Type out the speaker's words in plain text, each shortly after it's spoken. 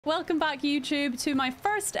Welcome back, YouTube, to my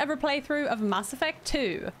first ever playthrough of Mass Effect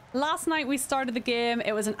 2. Last night we started the game.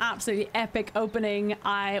 It was an absolutely epic opening.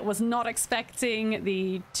 I was not expecting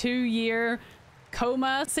the 2-year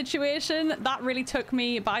coma situation. That really took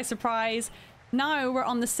me by surprise. Now we're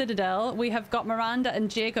on the Citadel. We have got Miranda and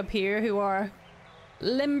Jacob here who are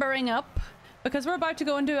limbering up because we're about to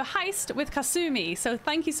go and do a heist with Kasumi. So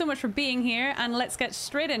thank you so much for being here and let's get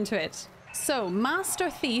straight into it. So, Master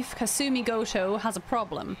Thief Kasumi Goto has a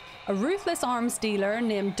problem. A ruthless arms dealer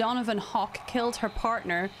named Donovan Hawk killed her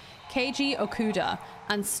partner, Keiji Okuda,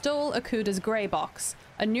 and stole Okuda's grey box,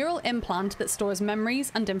 a neural implant that stores memories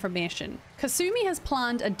and information. Kasumi has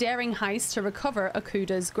planned a daring heist to recover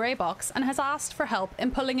Okuda's grey box and has asked for help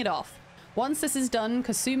in pulling it off. Once this is done,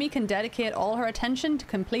 Kasumi can dedicate all her attention to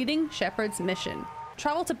completing Shepard's mission.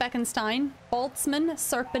 Travel to Beckenstein, Boltzmann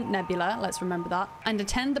Serpent Nebula, let's remember that, and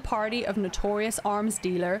attend the party of notorious arms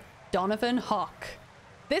dealer Donovan Hawk.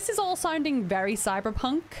 This is all sounding very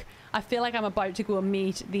cyberpunk. I feel like I'm about to go and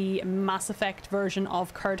meet the Mass Effect version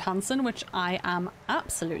of Kurt Hansen, which I am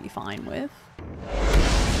absolutely fine with.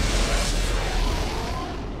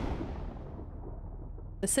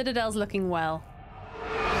 The Citadel's looking well.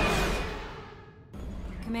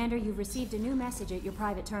 Commander, you've received a new message at your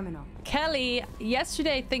private terminal. Kelly,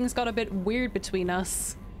 yesterday things got a bit weird between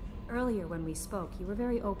us. Earlier when we spoke, you were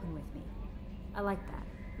very open with me. I like that,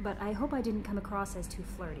 but I hope I didn't come across as too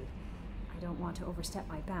flirty. I don't want to overstep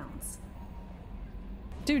my bounds.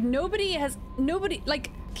 Dude,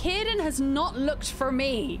 like, Caden has not looked for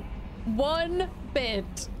me. One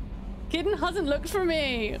bit. Caden hasn't looked for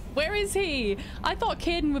me. Where is he? I thought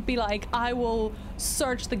Caden would be like, I will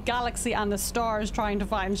search the galaxy and the stars trying to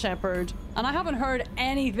find Shepard. And I haven't heard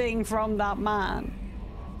anything from that man.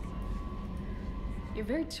 You're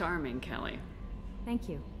very charming, Kelly. Thank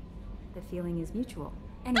you. The feeling is mutual.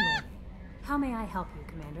 Anyway, how may I help you,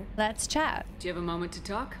 Commander? Let's chat. Do you have a moment to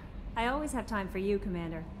talk? I always have time for you,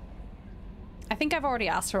 Commander. I think I've already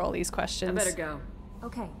asked her all these questions. I better go.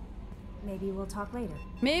 Okay. Maybe we'll talk later.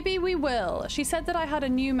 Maybe we will. She said that I had a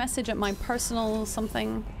new message at my personal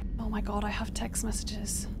something. Oh my god, I have text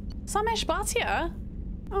messages. Samesh Bhatia?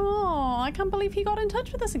 Oh, I can't believe he got in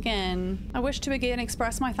touch with us again. I wish to again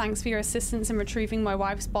express my thanks for your assistance in retrieving my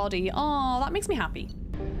wife's body. Oh, that makes me happy.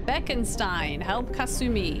 Beckenstein, help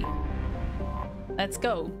Kasumi. Let's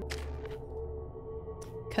go.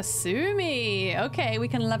 Kasumi. Okay, we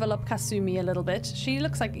can level up Kasumi a little bit. She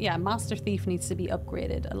looks like, yeah, Master Thief needs to be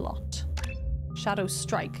upgraded a lot. Shadow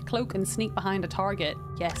Strike. Cloak and sneak behind a target.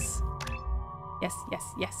 Yes. Yes, yes,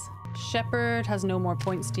 yes. Shepard has no more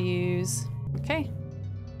points to use. Okay.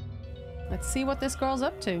 Let's see what this girl's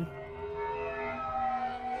up to.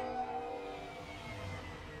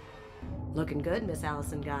 Looking good, Miss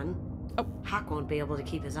Allison Gunn. Oh. Hawk won't be able to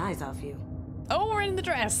keep his eyes off you. Oh, we're in the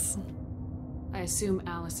dress. I assume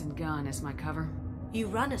Allison Gunn is my cover. You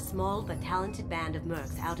run a small but talented band of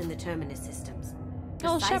mercs out in the Terminus systems.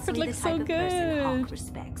 Oh, Shepard looks so Precisely the type of person Hawk good.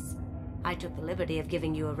 respects. I took the liberty of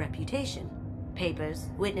giving you a reputation. Papers,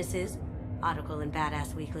 witnesses, article in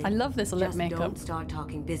Badass Weekly. I love this lip Just makeup. don't start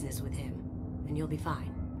talking business with him, and you'll be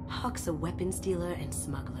fine. Hawk's a weapons dealer and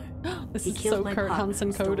smuggler. This He is killed so my Kurt partner Hansen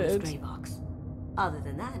and stole his coded. gray box. Other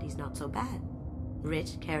than that, he's not so bad.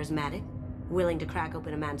 Rich, charismatic, willing to crack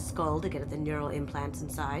open a man's skull to get at the neural implants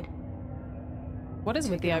inside. What is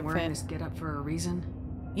with the I'm wearing outfit? this get up for a reason.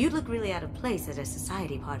 You'd look really out of place at a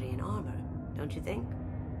society party in armor, don't you think?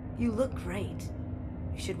 You look great.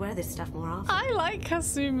 You should wear this stuff more often. I like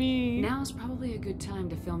Kasumi. Now's probably a good time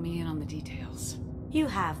to fill me in on the details. You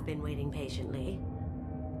have been waiting patiently.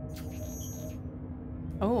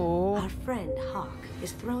 Oh. Our friend Hawk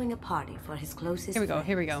is throwing a party for his closest Here we go, friends.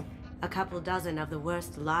 here we go. A couple dozen of the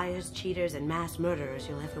worst liars, cheaters, and mass murderers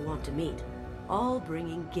you'll ever want to meet. All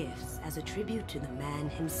bringing gifts as a tribute to the man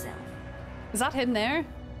himself. Is that him there?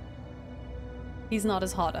 He's not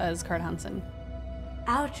as hot as Kurt Hansen.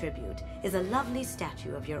 Our tribute is a lovely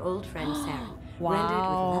statue of your old friend Saren, Wow. rendered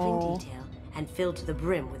with loving detail and filled to the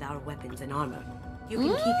brim with our weapons and armor. You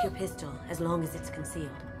can keep your pistol as long as it's concealed.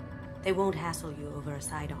 They won't hassle you over a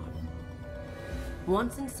sidearm.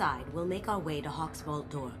 Once inside, we'll make our way to Hawk's vault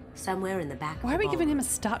door, somewhere in the back of Why the are we giving him a ballroom.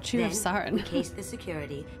 statue Then, of Saren? we case the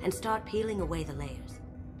security and start peeling away the layers.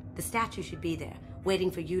 The statue should be there, waiting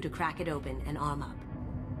for you to crack it open and arm up.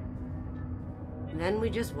 Then we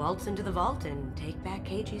just waltz into the vault and take back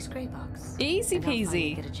Keiji's gray box. Easy And I'll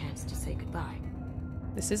finally peasy. get a chance to say goodbye.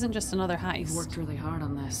 This isn't just another You've heist. worked really hard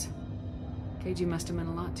on this. KG must have meant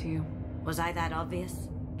a lot to you. Was I that obvious?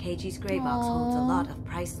 Keiji's gray box holds a lot of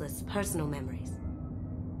priceless personal memories.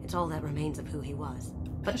 It's all that remains of who he was.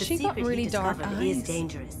 But the She got secret really he dark discovered is eyes.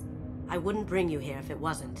 dangerous. I wouldn't bring you here if it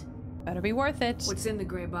wasn't. Better be worth it. What's in the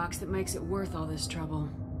gray box that makes it worth all this trouble?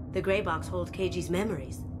 The gray box holds Keiji's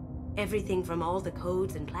memories. Everything from all the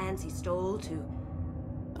codes and plans he stole to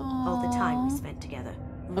all the time we spent together.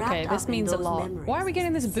 Okay, this means a lot. Why are we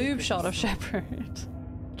getting this boob secret shot of he stole. Shepard?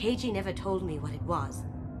 Keiji never told me what it was,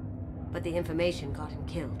 but the information got him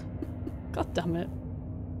killed. God damn it.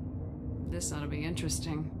 This ought to be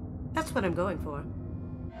interesting. That's what I'm going for.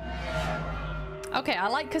 Okay, I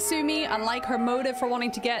like Kasumi. I like her motive for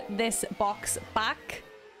wanting to get this box back.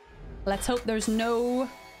 Let's hope there's no...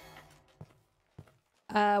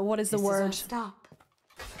 what is the This is our word? stop.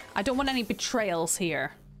 I don't want any betrayals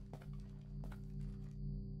here.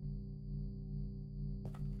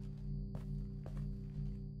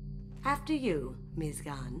 After you, Ms.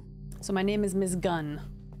 Gunn. So my name is Ms. Gunn.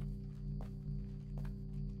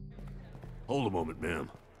 Hold a moment, ma'am.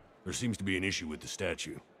 There seems to be an issue with the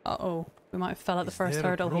statue. Uh-oh. We might have fell at the first there a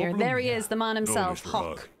hurdle here. problem? There he is, the man No, himself, Mr.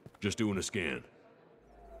 Hawk. Just doing a scan.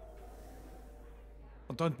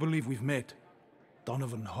 I don't believe we've met.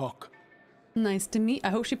 Donovan Hawk. Nice to meet. I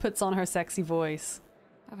hope she puts on her sexy voice.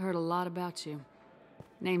 I've heard a lot about you.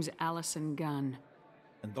 Name's Allison Gunn.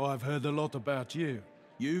 And I've heard a lot about you.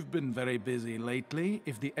 You've been very busy lately,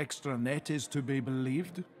 if the extra net is to be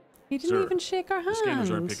believed. He didn't Sir, even shake our The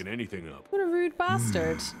scanners aren't hand. picking anything up. What a rude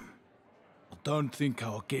bastard. I don't think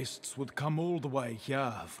our guests would come all the way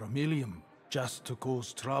here from Ilium just to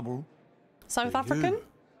cause trouble. South You. African?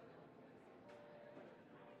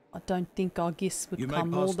 I don't think our guests would You may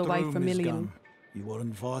come all pass the way through, from Miss Ilium. Gunn. You were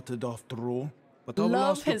invited after all, but I will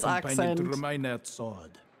Love ask your his companion to accent. remain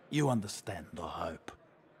outside. You understand, I hope.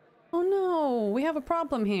 Oh no, we have a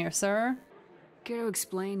problem here, sir. Care to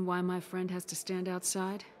explain why my friend has to stand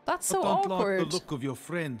outside? That's so I don't awkward. like the look of your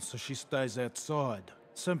friend, so she stays outside.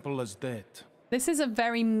 Simple as that. This is a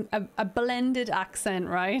very a blended accent,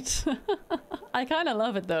 right? I kind of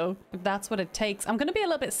love it though. If that's what it takes. I'm going to be a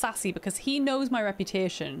little bit sassy because he knows my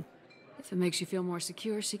reputation. If it makes you feel more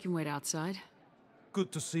secure, she can wait outside.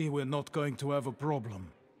 Good to see we're not going to have a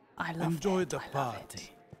problem. I love Enjoy it. the I love party. it.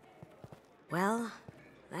 Well,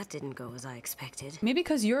 that didn't go as I expected. Maybe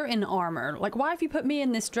because you're in armor. Like, why have you put me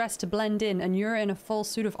in this dress to blend in and you're in a full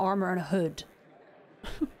suit of armor and a hood?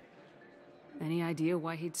 Any idea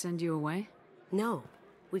why he'd send you away? No,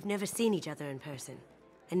 we've never seen each other in person,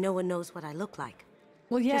 and no one knows what I look like.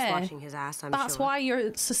 Well, Just yeah. watching his ass, I'm That's sure. why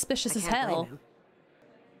you're suspicious I as can't blame hell. him.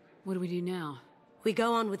 What do we do now? We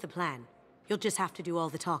go on with the plan. You'll just have to do all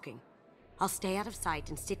the talking. I'll stay out of sight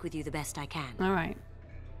and stick with you the best I can. All right.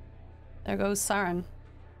 There goes Saren.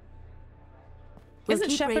 We'll Isn't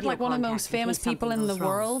keep Shepard radio like one of the contact most in famous case something people in the goes wrong.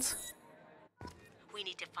 world? We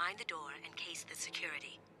need to find the door and case the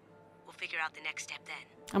security. We'll figure out the next step then.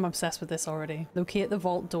 I'm obsessed with this already. Locate the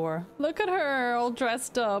vault door. Look at her, all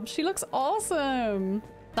dressed up. She looks awesome.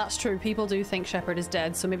 That's true. People do think Shepard is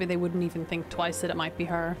dead, so maybe they wouldn't even think twice that it might be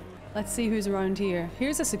her. Let's see who's around here.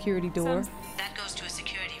 Here's a security door. That goes to a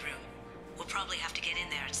security room. We'll probably have to get in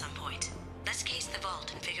there at some point. Let's case the vault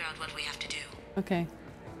and figure out what we have to do. Okay.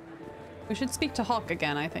 We should speak to Hawk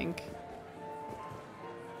again, I think.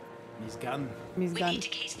 He's gone. He's We done. need to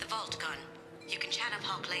case the vault, Gun. You can chat up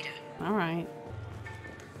Hawk later. All right.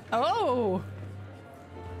 Oh!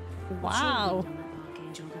 Wow. On that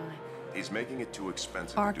Archangel guy. He's making it too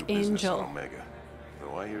expensive to do business Archangel. on Omega.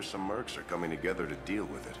 Though I hear some mercs are coming together to deal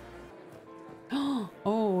with it.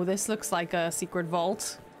 Oh, this looks like a secret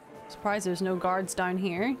vault. Surprised there's no guards down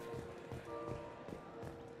here.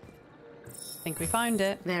 Think we found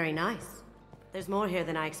it. Very nice. There's more here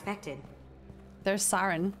than I expected. There's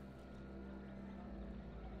Saren.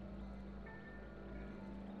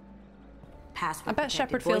 Password I bet protected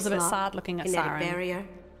Shepard feels voice a bit lock, sad looking at kinetic Saren. barrier,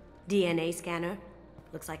 DNA scanner.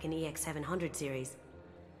 Looks like an EX700 series.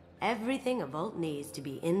 Everything a vault needs to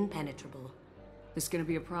be impenetrable. This gonna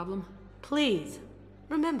be a problem? Please,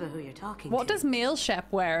 remember who you're talking What to. does male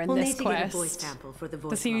Shep wear in We'll this need to get a voice quest? sample for the voice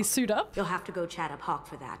Does he lock. suit up? You'll have to go chat up Hawk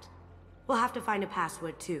for that. We'll have to find a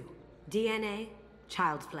password too. DNA,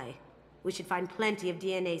 child's play. We should find plenty of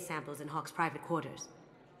DNA samples in Hawk's private quarters.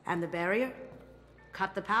 And the barrier?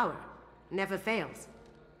 Cut the power. Never fails.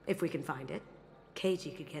 If we can find it.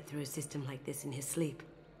 Keiji could get through a system like this in his sleep.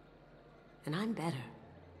 And I'm better.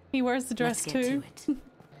 He wears the dress Let's get too. to it.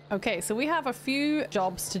 Okay, so we have a few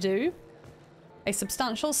jobs to do. A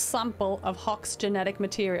substantial sample of Hawk's genetic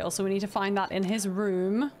material, so we need to find that in his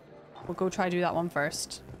room. We'll go try to do that one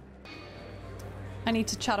first. I need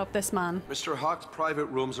to chat up this man. Mr. Hawk's private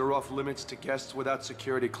rooms are off limits to guests without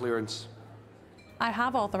security clearance. I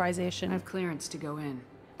have I authorization. have clearance to go in.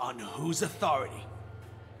 On whose authority?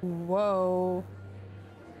 Whoa.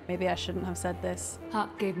 Maybe I shouldn't have said this.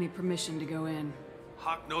 Hawk gave me permission to go in.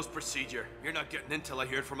 Hawk knows procedure. You're not getting in till I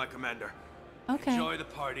hear it from my commander. Okay. Enjoy the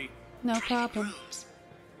party. No Private problem. rooms.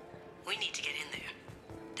 We need to get in there.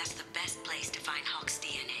 That's the best place to find Hawk's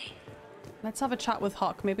DNA. Let's have a chat with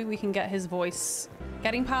Hawk. Maybe we can get his voice.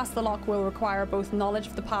 Getting past the lock will require both knowledge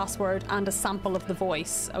of the password and a sample of the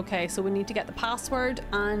voice. Okay, so we need to get the password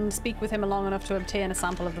and speak with him long enough to obtain a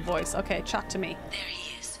sample of the voice. Okay, chat to me. There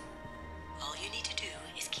he is. All you need to do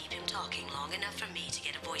is keep him talking long enough for me to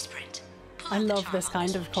get a voice print. Pull I out the love charm this on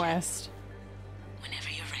kind of switch. quest. Whenever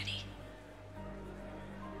you're ready.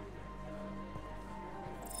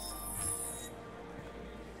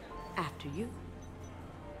 After you.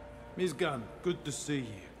 Miss Gunn, good to see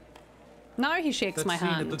you. Now he shakes That my scene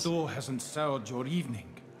hand. at the door hasn't soured your evening,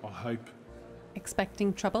 I hope.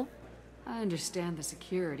 Expecting trouble? I understand the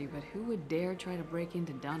security, but who would dare try to break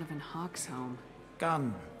into Donovan Hawk's home?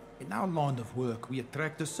 Gunn, in our line of work, we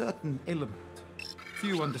attract a certain element.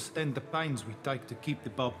 Few understand the pains we take to keep the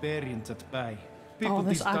barbarians at bay. People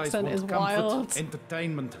this these days accent want is comfort, wild.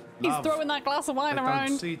 entertainment, He's love. throwing that glass of wine They around.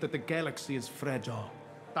 don't see that the galaxy is fragile.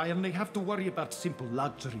 They only have to worry about simple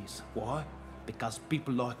luxuries. Why? Because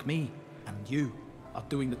people like me and you are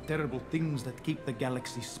doing the terrible things that keep the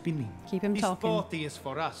galaxy spinning. Keep him this talking. party is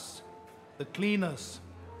for us, the cleaners,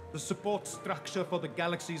 the support structure for the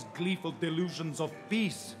galaxy's gleeful delusions of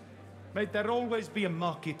peace. May there always be a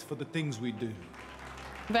market for the things we do.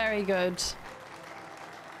 Very good.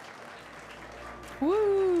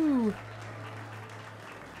 Woo!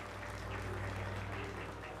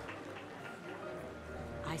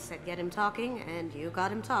 I said get him talking, and you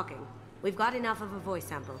got him talking. We've got enough of a voice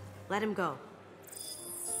sample. Let him go.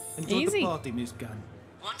 Enjoy Easy. the party, Miss Gunn.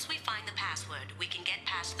 Once we find the password, we can get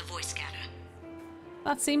past the voice scanner.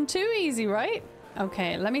 That seemed too easy, right?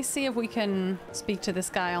 Okay, let me see if we can speak to this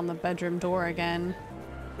guy on the bedroom door again.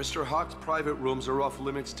 Mr. Hawk's private rooms are off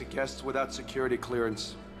limits to guests without security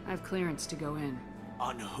clearance. I have clearance to go in.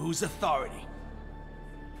 On whose authority?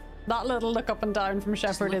 That little look up and down from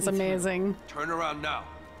Shepard let is me through. amazing. Turn around now,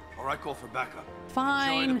 or I call for backup. Enjoy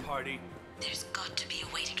Fine. the party. There's got to be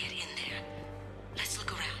a way to get in there. Let's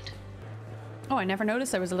look around. Oh, I never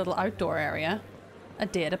noticed there was a little outdoor area. A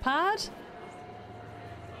data pad?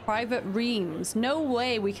 Private reams. No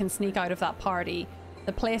way we can sneak out of that party.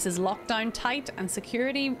 The place is locked down tight and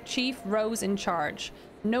security chief Ro's in charge.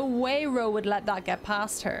 No way Ro would let that get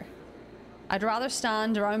past her. I'd rather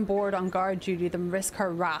stand around board on guard duty than risk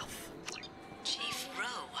her wrath. Chief Ro,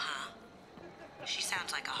 huh? She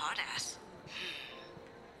sounds like a hard ass.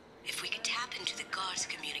 If we could tap into the guard's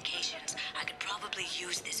communications, I could probably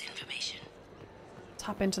use this information.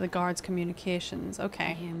 Tap into the guard's communications. I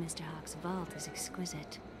Okay. hear Mr. Hawk's vault is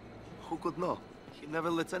exquisite. Who could know? He never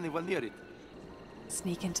lets anyone near it.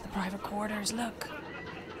 Sneak into the private quarters. Look.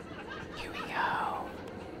 Here we go.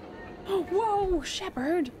 Whoa,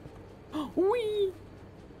 Shepard. Wee.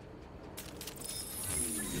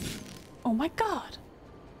 Oh my god.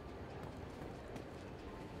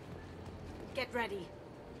 Get ready.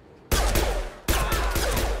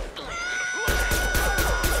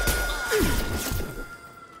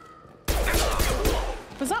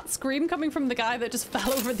 Was that scream coming from the guy that just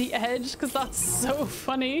fell over the edge? Because that's so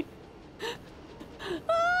funny.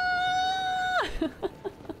 Ah!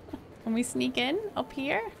 Can we sneak in up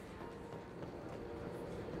here?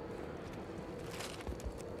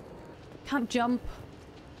 Can't jump.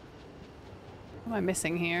 What am I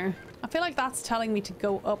missing here? I feel like that's telling me to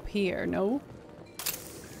go up here, no?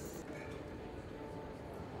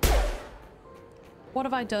 What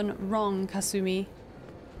have I done wrong, Kasumi?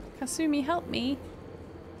 Kasumi, help me.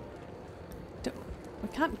 We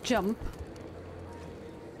can't jump.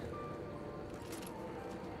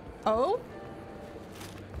 Oh?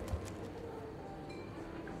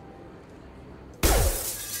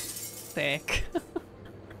 Sick.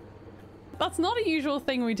 That's not a usual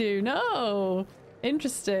thing we do. No.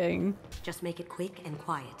 Interesting. Just make it quick and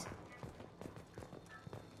quiet.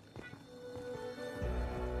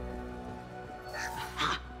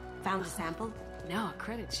 Ha! Found a sample? Now a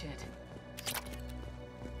credit sheet.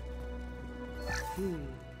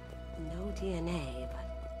 No DNA,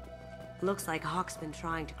 but looks like Hawk's been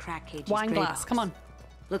trying to crack Cage's Wine gray glass, box. come on.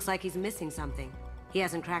 Looks like he's missing something. He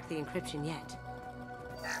hasn't cracked the encryption yet.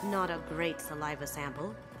 Not a great saliva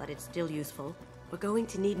sample, but it's still useful. We're going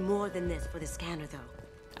to need more than this for the scanner, though.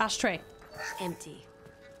 Ashtray. Empty.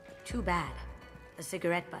 Too bad. A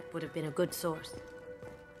cigarette butt would have been a good source.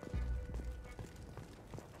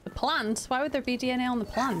 The plant? Why would there be DNA on the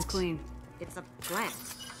plant? It's clean. It's a plant.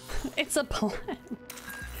 It's a plant.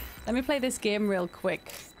 Let me play this game real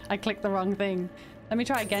quick. I clicked the wrong thing. Let me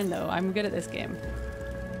try again though. I'm good at this game.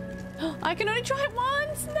 I can only try it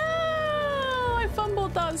once. No, I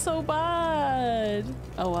fumbled that so bad.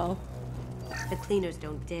 Oh well. The cleaners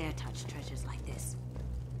don't dare touch treasures like this.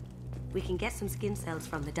 We can get some skin cells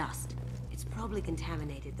from the dust. It's probably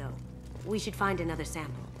contaminated though. We should find another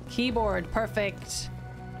sample. Keyboard, perfect.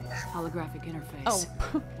 Holographic interface.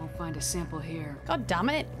 Oh. Won't find a sample here. God damn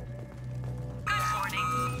it. Good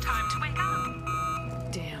morning. Time to wake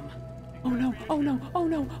up. Damn. Oh no, oh no, oh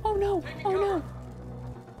no, oh no, oh no.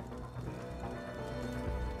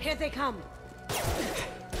 Here they come.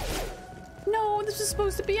 No, this was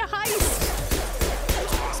supposed to be a heist.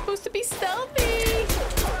 It's supposed to be stealthy.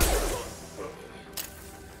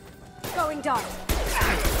 Going dark.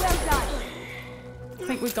 Well done. I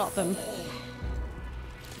think we got them.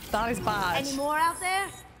 That is bad. Any more out there?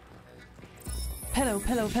 Pillow,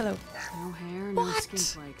 pillow, pillow. No hair, no What? skin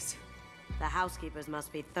flakes. The housekeepers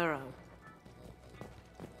must be thorough.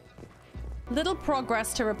 Little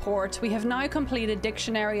progress to report. We have now completed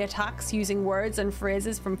dictionary attacks using words and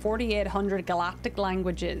phrases from 4,800 galactic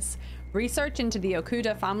languages. Research into the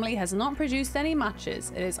Okuda family has not produced any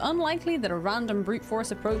matches. It is unlikely that a random brute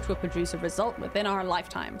force approach will produce a result within our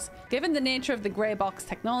lifetimes. Given the nature of the grey box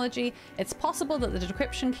technology, it's possible that the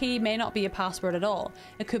decryption key may not be a password at all.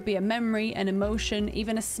 It could be a memory, an emotion,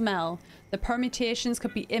 even a smell. The permutations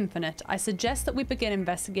could be infinite. I suggest that we begin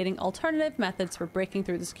investigating alternative methods for breaking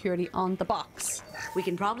through the security on the box. We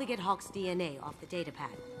can probably get Hawk's DNA off the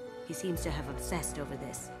datapad. He seems to have obsessed over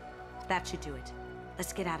this. That should do it.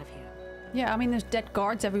 Let's get out of here. Yeah, I mean, there's dead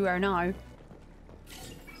guards everywhere now.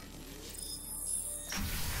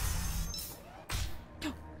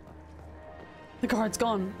 The guard's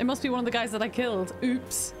gone. It must be one of the guys that I killed.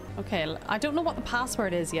 Oops. Okay, I don't know what the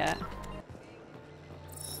password is yet.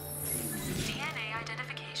 DNA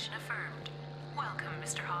identification affirmed. Welcome,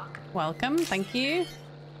 Mr. Hawk. Welcome, thank you.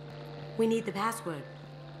 We need the password.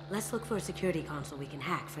 Let's look for a security console we can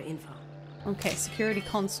hack for info. Okay, security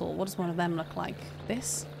console. What does one of them look like?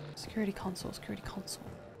 This? Security console, security console.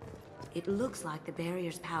 It looks like the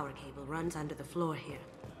barrier's power cable runs under the floor here.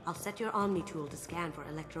 I'll set your Omni tool to scan for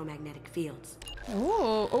electromagnetic fields.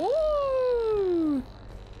 Ooh, ooh.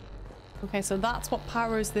 Okay, so that's what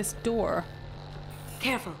powers this door.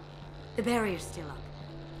 Careful. The barrier's still up.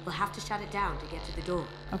 We'll have to shut it down to get to the door.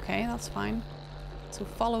 Okay, that's fine. So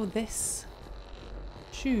follow this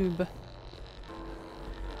tube.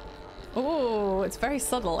 Oh, it's very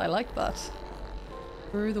subtle. I like that.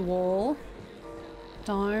 Through the wall.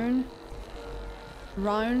 Down.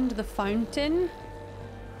 Round the fountain.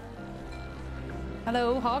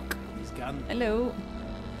 Hello, Hawk. He's gone. Hello.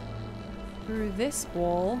 Through this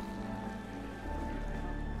wall.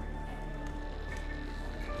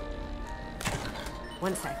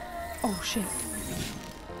 One sec. Oh, shit.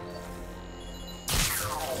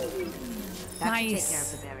 That should take Nice. care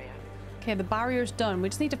of the barrier. Okay, the barrier's done. We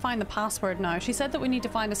just need to find the password now. She said that we need to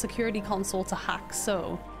find a security console to hack,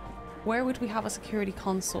 so where would we have a security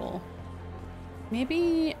console?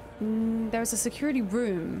 Maybe there's a security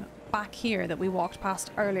room back here that we walked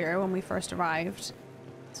past earlier when we first arrived.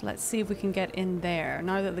 So let's see if we can get in there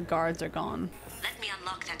now that the guards are gone. Let me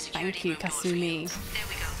unlock that security Thank you, room door for you. Kasumi. There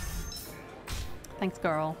we go. Thanks,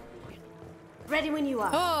 girl. Ready when you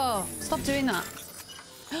are. Oh, stop doing that.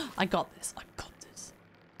 I got this. I got this.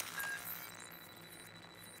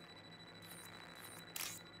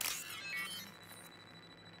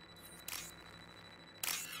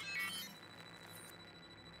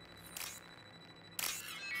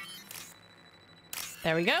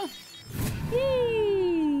 There we go.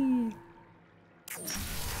 Yay!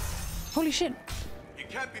 Holy shit. You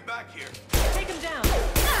can't be back here. Take him down.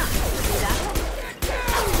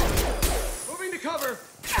 Moving to cover.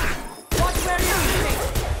 Watch where you're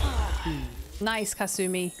moving. Nice,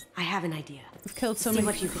 Kasumi. I have an idea. We've killed so See many.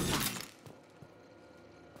 what you can find.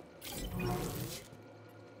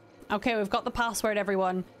 Okay, we've got the password,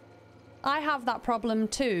 everyone. I have that problem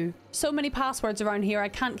too. So many passwords around here, I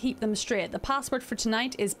can't keep them straight. The password for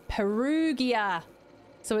tonight is Perugia.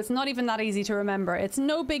 So it's not even that easy to remember. It's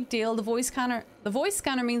no big deal. The voice scanner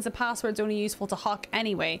means the password's only useful to Hawk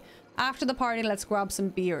anyway. After the party, let's grab some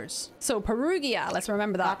beers. So Perugia, let's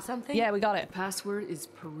remember that. Got something? Yeah, we got it. Password is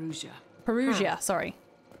Perugia. Perugia, sorry.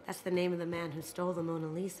 That's the name of the man who stole the Mona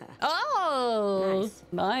Lisa. Oh,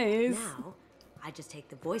 nice. Now, I just take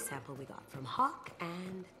the voice sample we got from Hawk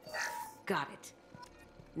and got it.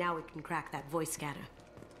 Now we can crack that voice scanner.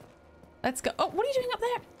 Let's go. Oh, what are you doing up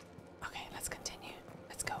there? Okay, let's continue.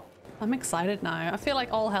 Let's go. I'm excited now. I feel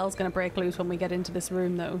like all hell's gonna break loose when we get into this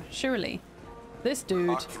room, though. Surely. This dude.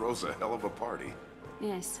 Hawk throws a hell of a party.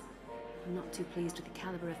 Yes. I'm not too pleased with the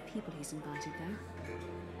caliber of people he's invited, though.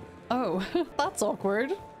 Oh, that's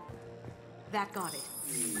awkward. That got it.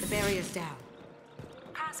 The barrier's down.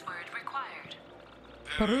 Password required.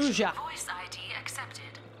 Perugia. Voice ID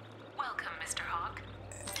accepted. Welcome, Mr. Hawk.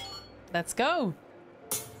 Let's go.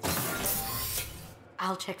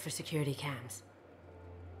 I'll check for security cams.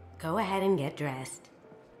 Go ahead and get dressed.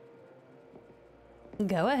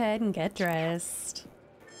 Go ahead and get dressed.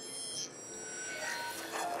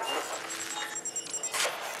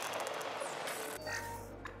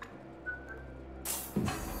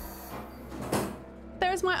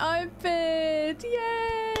 There's my outfit!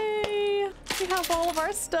 Yay! We have all of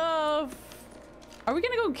our stuff. Are we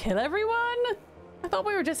gonna go kill everyone? I thought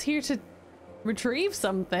we were just here to retrieve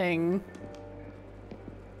something.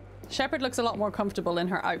 Shepard looks a lot more comfortable in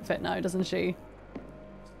her outfit now, doesn't she?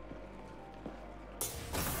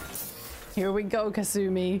 Here we go,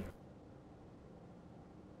 Kasumi.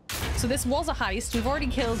 So this was a heist. We've already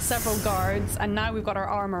killed several guards, and now we've got our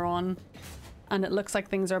armor on. And it looks like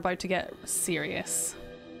things are about to get serious.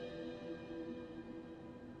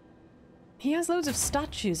 He has loads of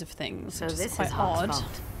statues of things, So which this is quite is Hawk's odd.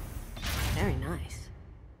 fault. Very nice.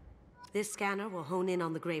 This scanner will hone in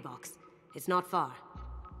on the gray box. It's not far.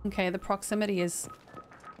 Okay, the proximity is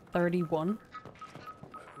 31.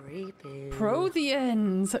 Creepy.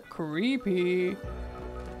 Protheans! Creepy.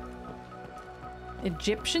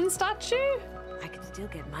 Egyptian statue? I could still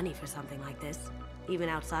get money for something like this, even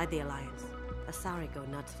outside the Alliance. Asari go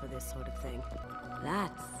nuts for this sort of thing.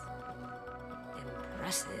 That's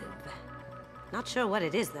impressive. Not sure what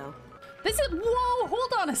it is, though. This is— whoa,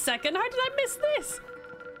 hold on a second. How did I miss this?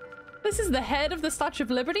 This is the head of the Statue of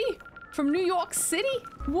Liberty from New York City?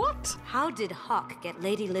 What? How did Hawk get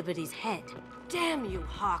Lady Liberty's head? Damn you,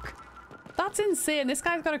 Hawk. That's insane. This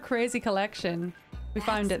guy's got a crazy collection. We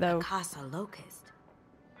found it, though. The Casa Locust.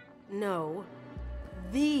 No,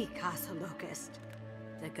 the Casa Locust.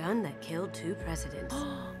 The gun that killed 2 presidents.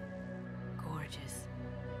 Gorgeous.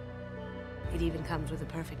 It even comes with a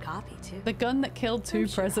perfect copy, too. The gun that killed 2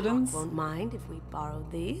 presidents. Hawk won't mind if we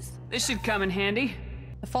borrowed these. This should come in handy.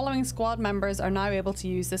 The following squad members are now able to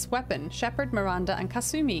use this weapon: Shepard, Miranda, and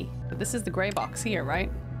Kasumi. But this is the grey box here,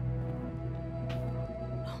 right?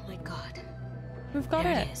 Oh my god. We've got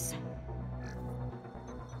There it. it is.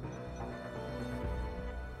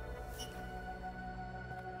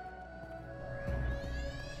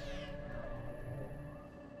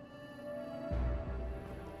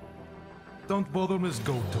 Don't bother, Miss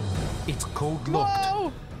Goto. It's code locked.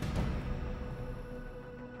 Whoa!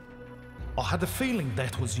 I had a feeling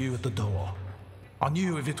that was you at the door. I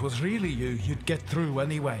knew if it was really you, you'd get through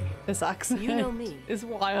anyway. This accent You know me. is I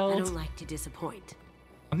wild. don't like to disappoint.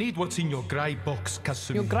 I need what's in your grey box,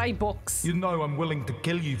 Kasumi. Your grey box. You know I'm willing to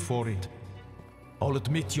kill you for it. I'll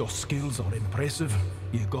admit your skills are impressive.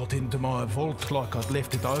 You got into my vault like I'd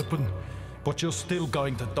left it open. But you're still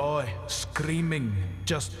going to die, screaming,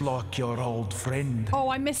 just like your old friend. Oh,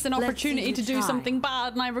 I missed an Let's see opportunity you to do try. something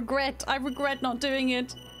bad, and I regret not doing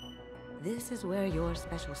it. This is where your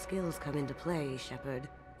special skills come into play, Shepard.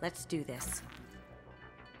 Let's do this.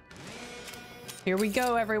 Here we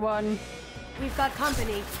go, everyone. We've got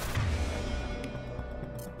company.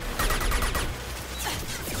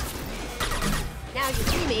 Now you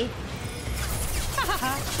see me.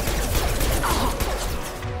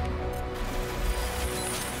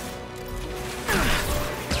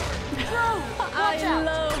 I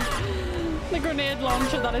love the grenade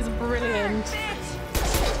launcher. That is brilliant.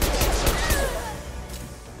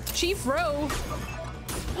 Chief Rowe.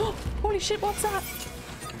 Holy shit, what's that?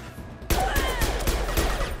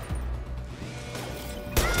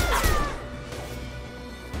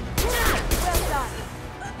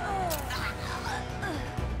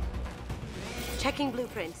 Checking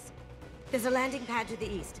blueprints. There's a landing pad to the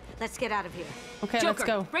east. Let's get out of here. Okay, Joker, let's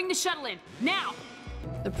go. bring the shuttle in, now!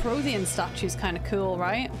 The Prothean statue's kind of cool,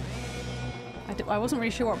 right? I wasn't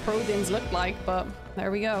really sure what Protheans looked like, but there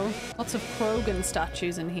we go. Lots of Krogan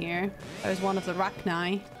statues in here. There's one of the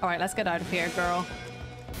Rachni. All right, let's get out of here, girl.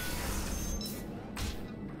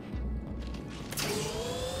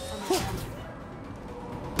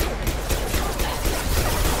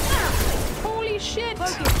 Holy shit!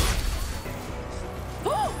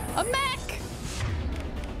 Oh, a mech!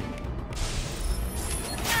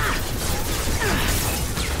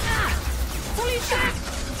 Holy shit!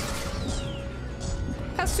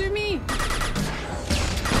 Kasumi!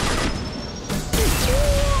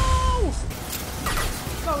 Whoa!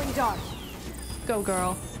 Going dark. Go,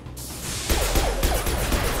 girl.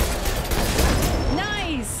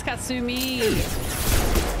 Nice, Kasumi!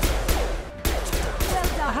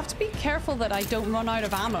 I have to be careful that I don't run out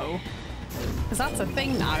of ammo, because that's a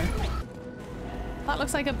thing now. That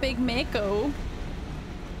looks like a big Mako.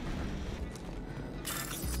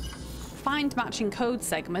 Find matching code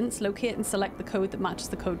segments. Locate and select the code that matches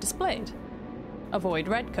the code displayed. Avoid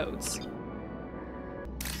red codes.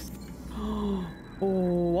 Oh,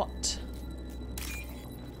 what?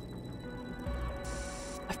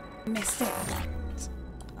 I missed it.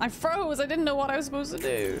 I froze. I didn't know what I was supposed to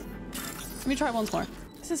do. Let me try once more.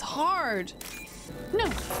 This is hard. No.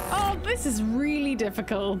 Oh, this is really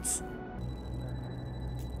difficult.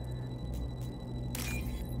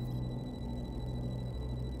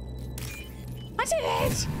 I did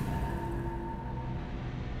it!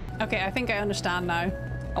 Okay, I think I understand now.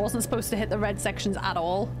 I wasn't supposed to hit the red sections at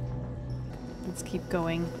all. Let's keep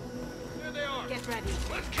going. There they are. Get ready.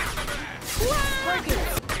 Let's kick some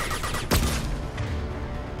ass.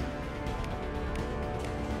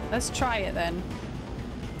 Let's try it then.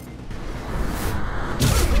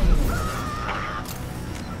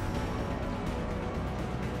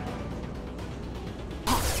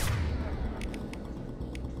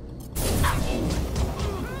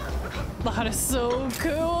 That is so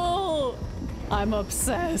cool! I'm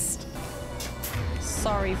obsessed.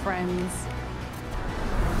 Sorry, friends.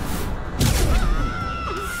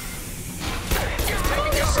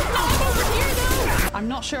 I'm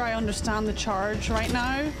not sure I understand the charge right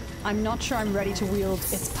now. I'm not sure I'm ready to wield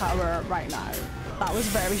its power right now. That was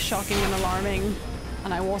very shocking and alarming,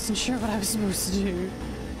 and I wasn't sure what I was supposed to do.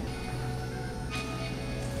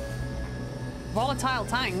 Volatile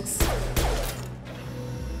tanks.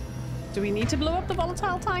 Do we need to blow up the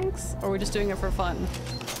volatile tanks, or are we just doing it for fun?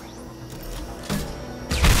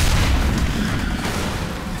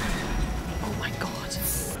 Oh my god.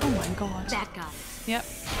 Oh my god. That guy. Yep.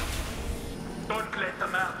 Don't let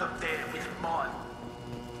them out of there with mine.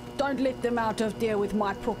 Don't let them out of there with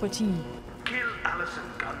my property. Kill Allison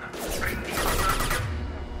Gunn. Bring the other.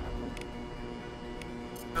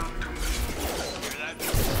 No to me.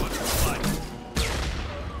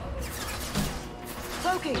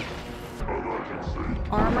 Cloaking.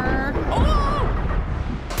 Armor. Oh!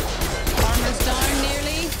 Armor's down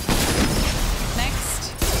nearly. Next.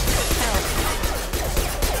 Help.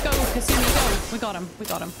 Go, Kasumi, go. We got him. We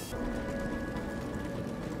got him.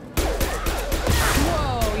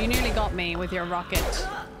 Whoa, you nearly got me with your rocket.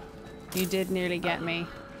 You did nearly get me.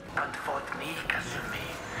 Don't fight me, Kasumi.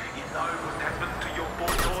 You know what happened to your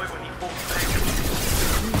boy when he fought back.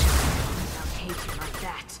 I'll hate you like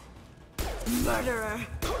that. Murderer.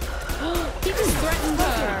 He just threatened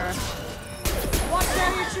her. Watch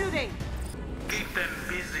where you're shooting. Keep them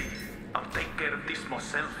busy. I'll take care of this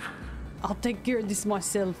myself. I'll take care of this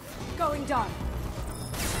myself. Going dark.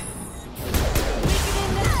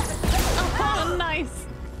 Oh, nice.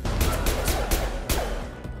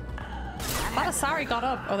 Balasari got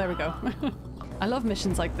up. Oh, there we go. I love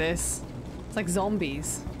missions like this. It's like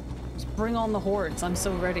zombies. Just bring on the hordes. I'm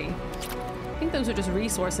so ready. I think those are just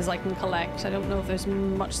resources I can collect. I don't know if there's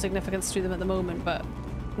much significance to them at the moment, but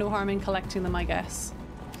no harm in collecting them, I guess.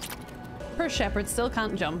 Poor Shepherd still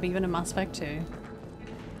can't jump, even in Mass Effect 2.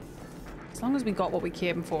 As long as we got what we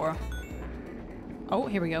came for. Oh,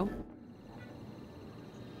 here we go.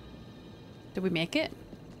 Did we make it?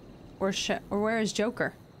 Or where is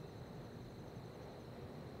Joker?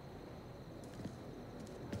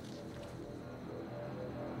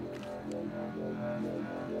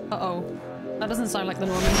 Uh-oh. That doesn't sound like the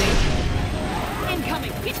Normandy.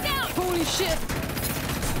 Incoming! Get down! Holy shit!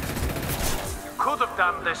 You could have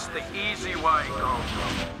done this the easy way, Gold.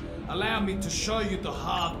 Allow me to show you the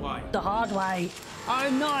hard way. The hard way. Oh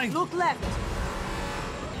no! Look left.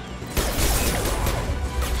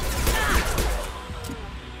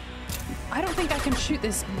 I don't think I can shoot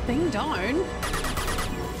this thing down.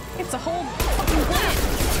 It's a whole fucking planet.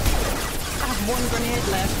 I have one grenade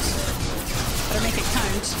left. Better make it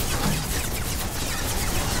count.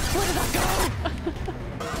 Where did that go?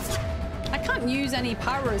 I can't use any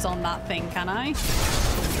powers on that thing, can I?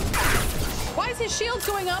 Why is his shield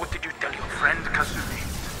going up? What did you tell your friend, Kasumi?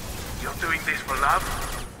 You're doing this for love?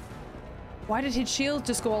 Why did his shield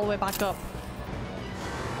just go all the way back up?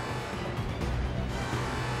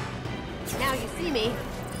 Now you see me.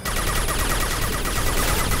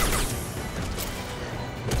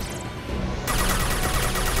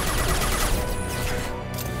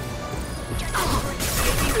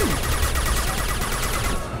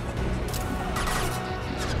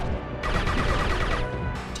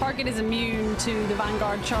 Target is immune to the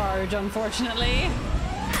Vanguard charge, unfortunately.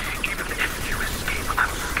 Even if you escape, I'll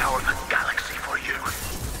scour the galaxy for you.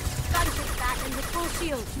 Gunship back and with full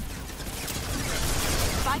shield.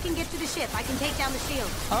 If I can get to the ship, I can take down the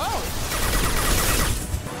shield. Oh!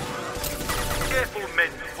 Careful,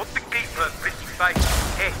 men. What the keeper pretty face?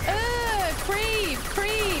 Hey. Creep!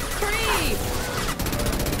 Creep! Creep!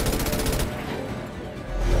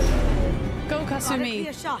 Kasumi.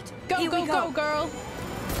 Clear shot. Go, Here go, we go, girl.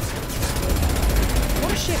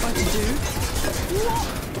 What a shit what to do.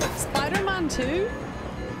 What? Spider-Man 2?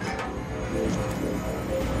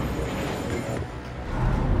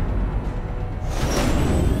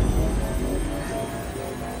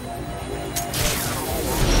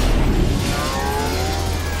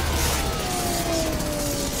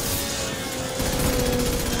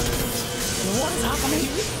 What is happening?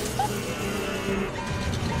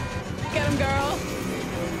 Get him, girl.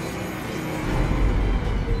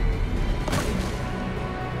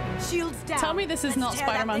 Shields down. Tell me this is not Let's tear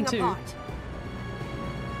that Spider-Man thing 2. apart.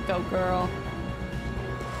 Go, girl.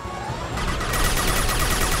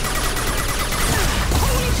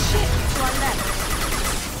 Holy shit! To our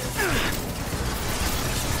left.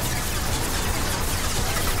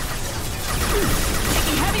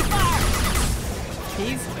 Taking heavy fire!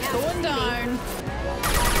 He's going down.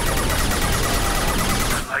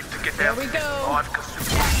 I'd like to get There down we to this go. live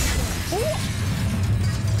Kasumi. Ooh.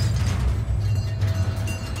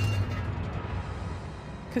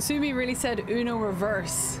 Kasumi really said Uno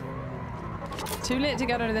reverse. Too late to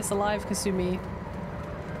get out of this alive, Kasumi.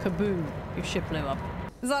 Kaboom. Your ship blew up.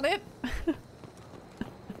 Is that it?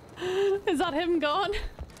 Is that him gone?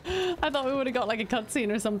 I thought we would have got like a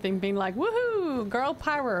cutscene or something being like, woohoo, girl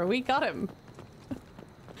power, we got him.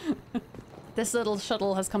 This little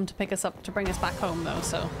shuttle has come to pick us up to bring us back home though,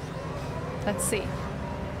 so let's see.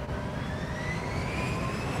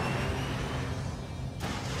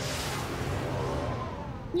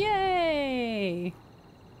 Yay!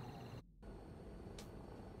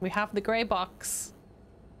 We have the grey box.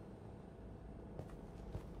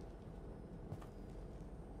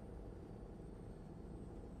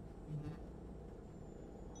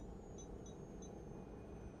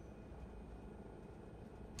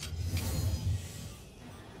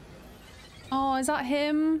 Oh, is that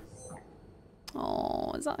him?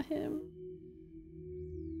 Oh, is that him?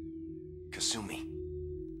 Kasumi,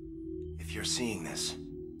 if you're seeing this,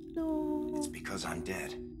 No. it's because I'm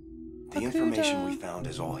dead. The Bakuda. information we found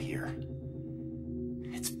is all here.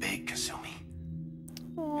 It's big, Kasumi.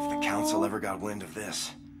 If the Council ever got wind of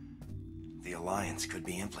this, the Alliance could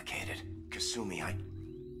be implicated. Kasumi,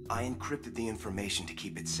 I encrypted the information to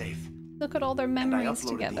keep it safe. Look at all their And I memories uploaded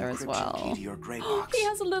together the as encryption well. key to your gray box, He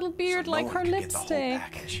has a little beard so like no her one could get the whole lipstick.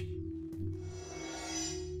 package.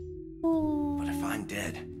 Oh. But if I'm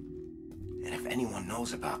dead, and if anyone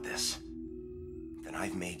knows about this, then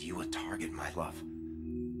I've made you a target, my love.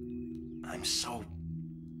 I'm so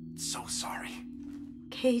sorry.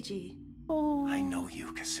 Keiji. Oh. I know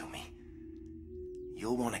you, Kasumi.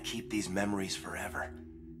 You'll want to keep these memories forever.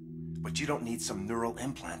 But you don't need some neural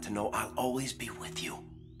implant to know I'll always be with you.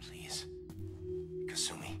 Please.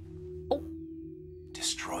 Kasumi. Oh.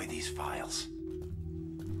 Destroy these files.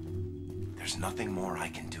 There's nothing more I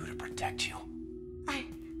can do to protect you.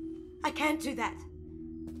 I can't do that.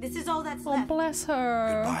 This is all that's Oh, left. bless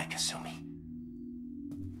her. Goodbye, Kasumi.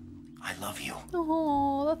 I love you.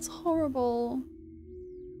 Oh, that's horrible.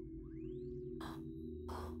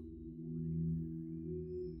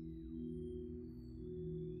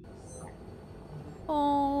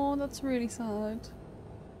 Oh, that's really sad.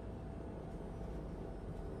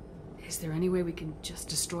 Is there any way we can just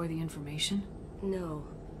destroy the information? No.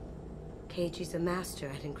 Keiji's a master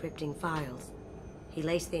at encrypting files. He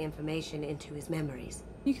laced the information into his memories.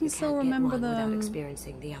 You can still can't get remember one without them.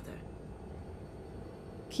 experiencing the other.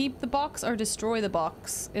 Keep the box or destroy the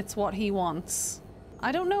box. It's what he wants.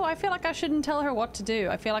 I don't know. I feel like I shouldn't tell her what to do.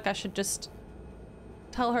 I feel like I should just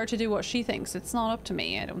tell her to do what she thinks. It's not up to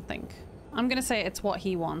me, I don't think. I'm gonna say it's what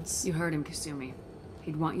he wants. You heard him, Kasumi.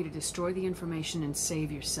 He'd want you to destroy the information and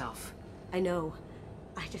save yourself. I know.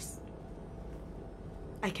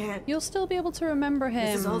 I can't. You'll still be able to remember him.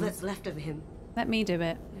 This is all that's left of him. Let me do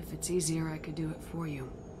it. If it's easier, I could do it for you.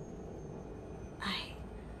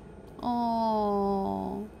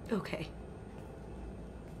 Oh. Okay.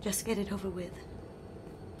 Just get it over with.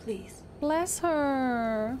 Please. Bless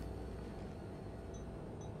her.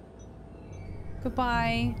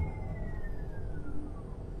 Goodbye.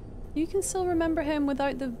 You can still remember him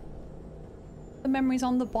without the memories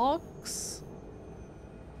on the box.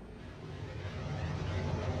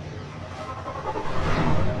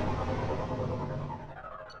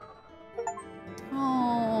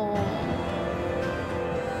 Oh.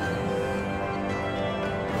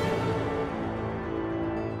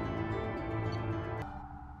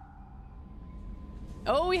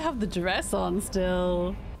 Oh, we have the dress on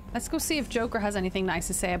still. Let's go see if Joker has anything nice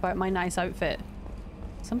to say about my nice outfit.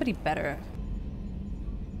 Somebody better.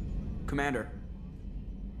 Commander.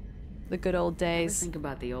 The good old Ever days. think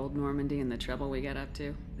about the old Normandy and the trouble we got up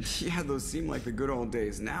to? Yeah, those seem like the good old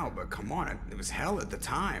days now, but come on, it was hell at the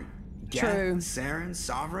time. True. Geth, Saren,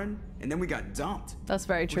 Sovereign, and then we got dumped. That's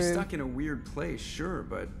very true. We're stuck in a weird place, sure,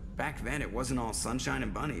 but back then it wasn't all sunshine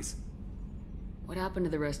and bunnies. What happened to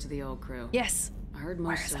the rest of the old crew? Yes. I heard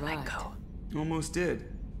most survived. Almost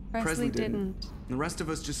did. Presley didn't. The rest of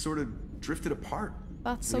us just sort of drifted apart.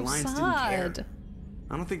 That's The so Alliance didn't sad. care.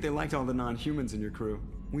 I don't think they liked all the non-humans in your crew.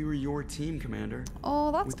 We were your team, Commander.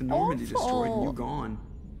 Oh, that's With the Normandy awful. destroyed and you gone,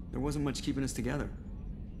 there wasn't much keeping us together.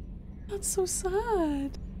 That's so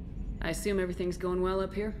sad. I assume everything's going well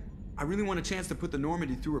up here? I really want a chance to put the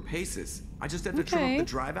Normandy through her paces. I just have to trim up the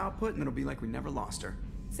drive output and it'll be like we never lost her.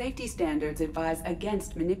 Safety standards advise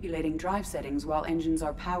against manipulating drive settings while engines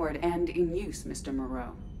are powered and in use, Mr.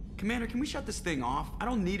 Moreau. Commander, can we shut this thing off? I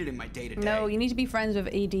don't need it in my day-to-day. No, you need to be friends with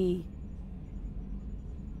AD.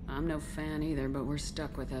 I'm no fan either, but we're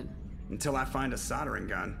stuck with it. Until I find a soldering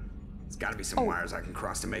gun. There's gotta be some wires I can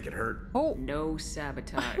cross to make it hurt. Oh. No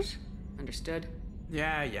sabotage. Understood?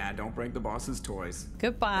 Yeah, don't break the boss's toys.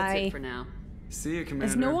 Goodbye. That's it for now. See you, Commander.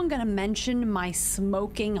 Is no one gonna mention my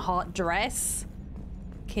smoking hot dress?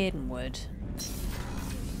 Caden would.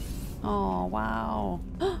 Oh, wow.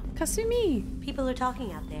 Kasumi! People are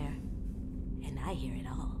talking out there, and I hear it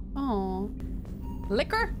all. Oh.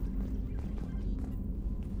 Liquor?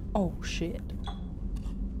 Oh, shit.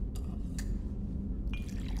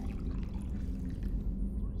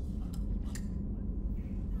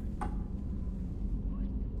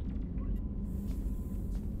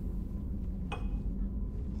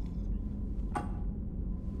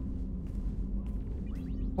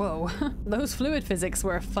 Whoa, those fluid physics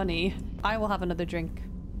were funny. I will have another drink.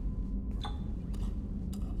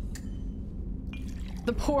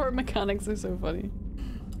 The poor mechanics are so funny.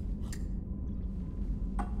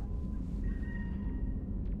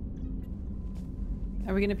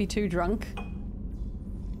 Are we gonna be too drunk?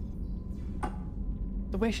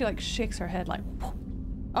 The way she like shakes her head like,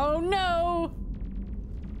 oh no!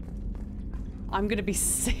 I'm gonna be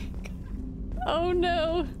sick. Oh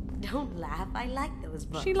no! Don't laugh, I like those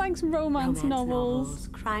books. She likes romance novels.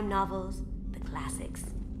 Crime novels, the classics.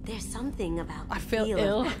 There's something about the I feel feel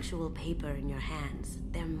ill. of actual paper in your hands.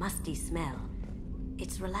 Their musty smell.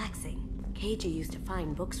 It's relaxing. Keiji used to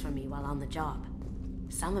find books for me while on the job.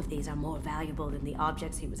 Some of these are more valuable than the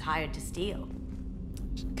objects he was hired to steal.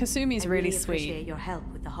 Kasumi's really I appreciate sweet. your help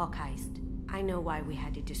with the Hawk heist. I know why we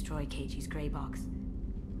had to destroy Keiji's gray box,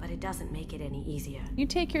 but it doesn't make it any easier. You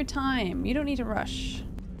take your time. You don't need to rush.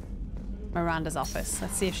 Miranda's office.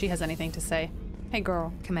 Let's see if she has anything to say. Hey,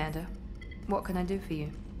 girl. Commander, what can I do for you?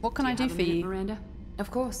 What can I do for you? Miranda?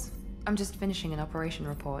 Of course. I'm just finishing an operation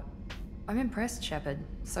report. I'm impressed, Shepard.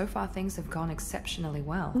 So far, things have gone exceptionally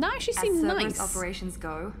well. No, she seems As nice. Cerberus operations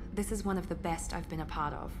go, this is one of the best I've been a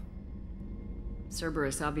part of.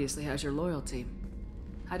 Cerberus obviously has your loyalty.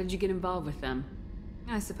 How did you get involved with them?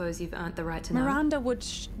 I suppose you've earned the right to know. Miranda would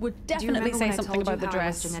definitely say something about the I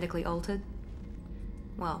dress. was genetically altered?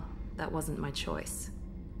 Well, that wasn't my choice.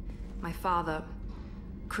 My father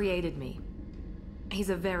created me. He's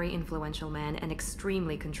a very influential man and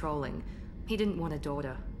extremely controlling. He didn't want a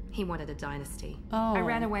daughter. He wanted a dynasty. Oh. I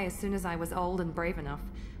ran away as soon as I was old and brave enough.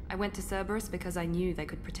 I went to Cerberus because I knew they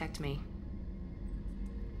could protect me.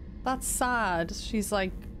 That's sad. She's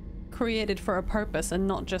like created for a purpose and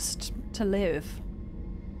not just to live.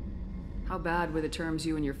 How bad were the terms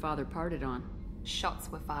you and your father parted on? Shots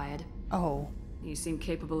were fired. Oh. You seem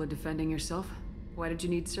capable of defending yourself. Why did you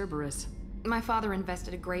need Cerberus? My father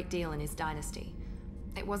invested a great deal in his dynasty.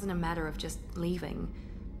 It wasn't a matter of just leaving.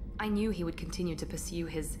 I knew he would continue to pursue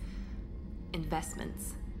his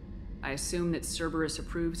investments. I assume that Cerberus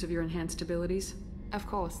approves of your enhanced abilities? Of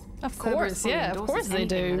course. Of Cerberus course, fully yeah, of endorses course they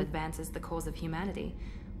anything do. that advances the cause of humanity.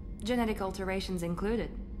 Genetic alterations included.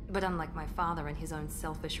 But unlike my father and his own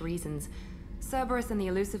selfish reasons, Cerberus and the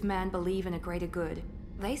Elusive Man believe in a greater good.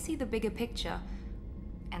 They see the bigger picture,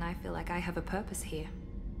 and I feel like I have a purpose here.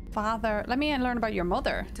 Father, let me learn about your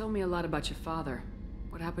mother. Tell me a lot about your father.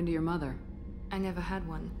 What happened to your mother? I never had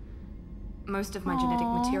one. Most of my genetic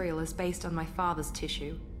material is based on my father's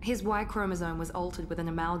tissue. His Y chromosome was altered with an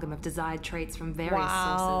amalgam of desired traits from various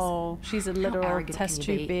sources. She's a How literal arrogant test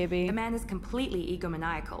can you tube be? baby. The man is completely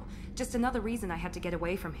egomaniacal. Just another reason I had to get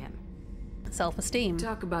away from him. Self-esteem.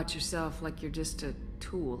 Talk about yourself like you're just a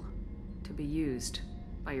tool to be used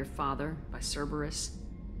by your father, by Cerberus.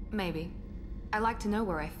 Maybe. I like to know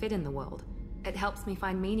where I fit in the world. It helps me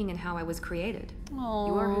find meaning in how I was created. Aww.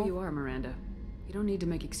 You are who you are, Miranda. You don't need to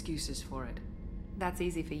make excuses for it. That's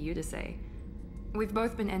easy for you to say. We've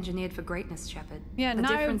both been engineered for greatness, Shepard. Yeah, the now...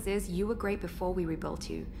 difference is you were great before we rebuilt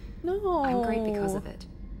you. No. I'm great because of it.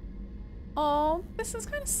 Oh, this is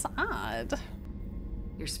kind of sad.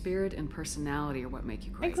 Your spirit and personality are what make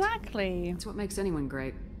you great. Exactly. It's what makes anyone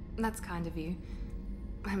great. That's kind of you.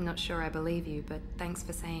 I'm not sure I believe you, but thanks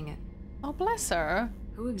for saying it. Oh, bless her.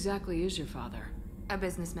 Who exactly is your father? A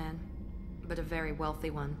businessman, but a very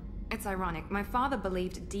wealthy one. It's ironic. My father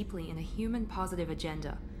believed deeply in a human-positive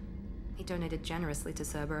agenda. He donated generously to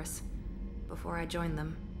Cerberus before I joined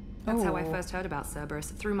them. That's how I first heard about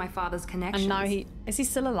Cerberus, through my father's connections. And now is he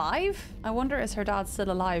still alive? I wonder, is her dad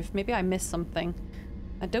still alive? Maybe I missed something.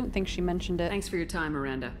 I don't think she mentioned it. Thanks for your time,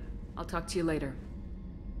 Miranda. I'll talk to you later.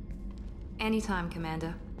 Anytime,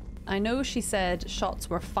 Commander. I know she said shots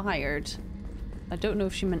were fired. I don't know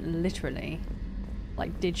if she meant literally.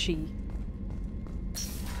 Like, did she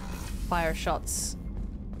fire shots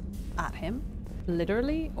at him?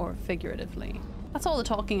 Literally or figuratively? That's all the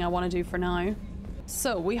talking I want to do for now.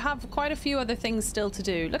 So, we have quite a few other things still to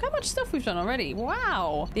do. Look how much stuff we've done already.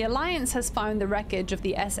 Wow! The Alliance has found the wreckage of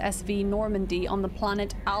the SSV Normandy on the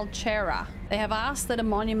planet Alchera. They have asked that a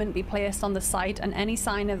monument be placed on the site and any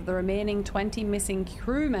sign of the remaining 20 missing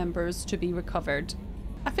crew members to be recovered.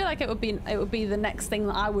 I feel like it would be the next thing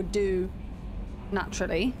that I would do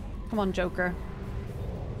naturally. Come on, Joker.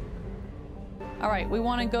 Alright, we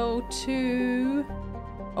want to go to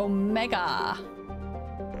Omega.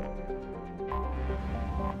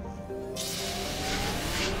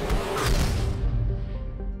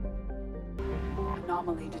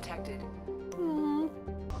 Anomaly detected.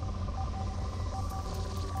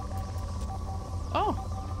 Oh.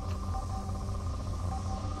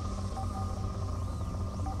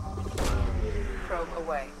 Probe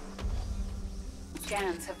away.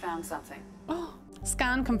 Scans have found something. Oh.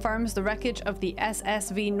 Scan confirms the wreckage of the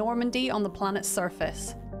SSV Normandy on the planet's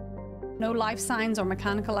surface. No life signs or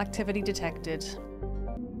mechanical activity detected.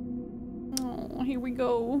 Oh, here we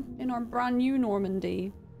go. In our brand new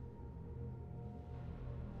Normandy.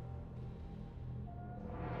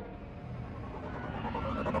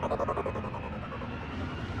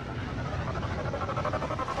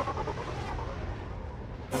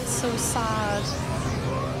 So sad.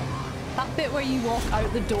 That bit where you walk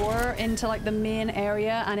out the door into like the main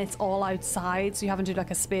area and it's all outside, so you have to do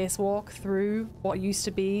like a spacewalk through what used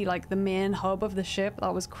to be like the main hub of the ship.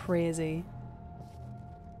 That was crazy.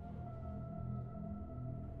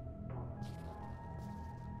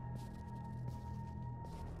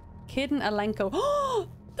 Kid and Alenko. Oh,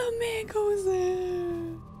 the Mako's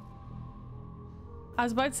there. I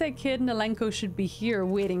was about to say Kid and Alenko should be here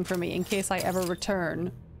waiting for me in case I ever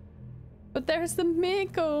return. But there's the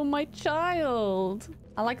Mako, my child.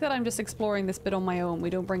 I like that I'm just exploring this bit on my own. We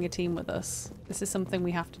don't bring a team with us. This is something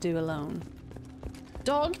we have to do alone.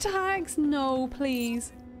 Dog tags? No,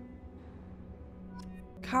 please.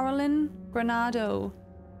 Carolyn Granado.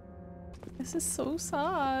 This is so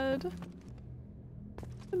sad.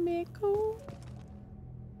 The Mako.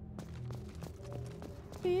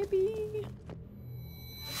 Baby.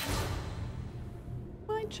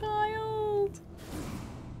 My child.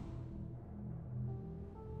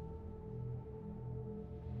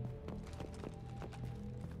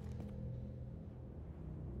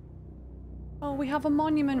 Oh, we have a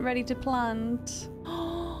monument ready to plant.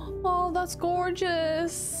 Oh, that's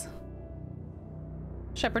gorgeous.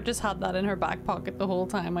 Shepard just had that in her back pocket the whole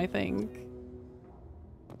time, I think.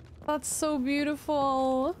 That's so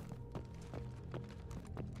beautiful.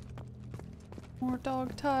 More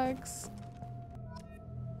dog tags.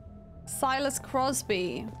 Silas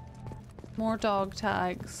Crosby. More dog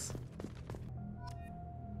tags.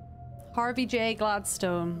 Harvey J.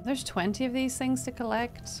 Gladstone. There's 20 of these things to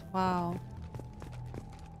collect. Wow.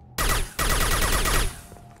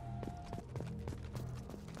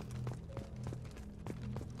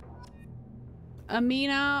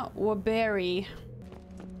 Amina Waberi.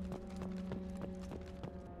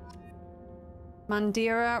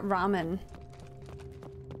 Mandira Raman.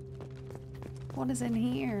 What is in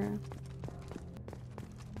here?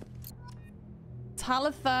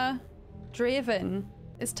 Talitha Draven.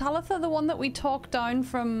 Is Talitha the one that we talked down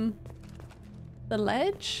from the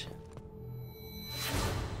ledge?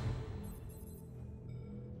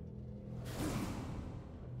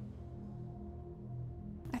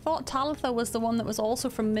 I thought Talitha was the one that was also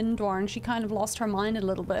from Mindwar and she kind of lost her mind a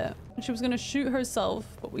little bit. And she was going to shoot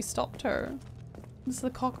herself, but we stopped her. This is the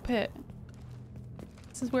cockpit.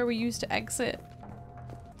 This is where we used to exit.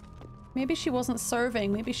 Maybe she wasn't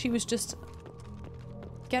serving. Maybe she was just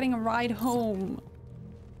getting a ride home.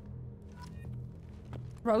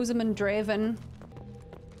 Rosamund Draven.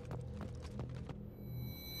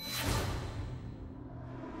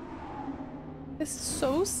 This is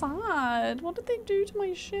so sad. What did they do to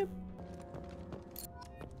my ship?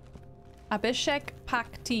 Abhishek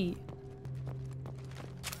Pakti.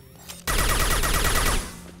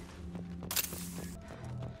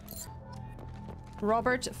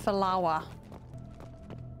 Robert Falawa.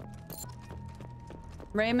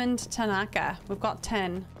 Raymond Tanaka. We've got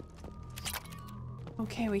 10.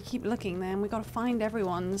 Okay, we keep looking then. We gotta find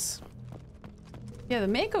everyone's. Yeah, the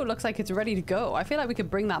Mako looks like it's ready to go. I feel like we could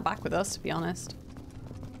bring that back with us, to be honest.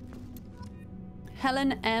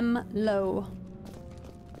 Helen M. Lowe.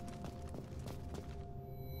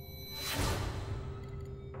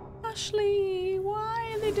 Ashley,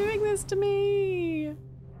 why are they doing this to me?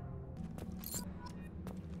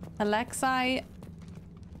 Alexei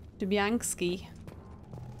Dubyansky.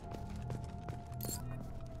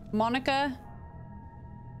 Monica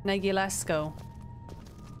Negulesco.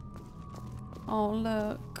 Oh,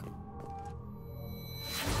 look.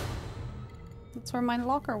 That's where my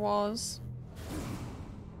locker was.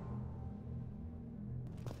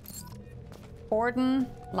 Borden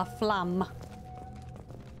La Flamme.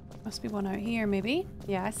 Must be one out here, maybe.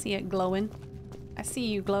 Yeah, I see it glowing. I see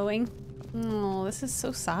you glowing. Oh, this is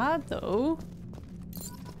so sad, though.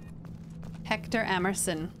 Hector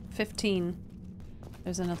Emerson, 15.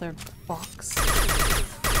 There's another box.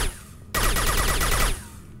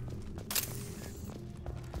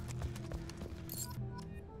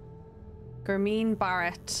 Gurmeen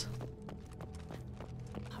Barrett.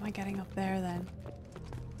 How am I getting up there, then?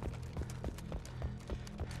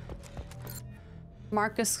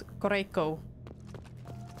 Marcus Greco.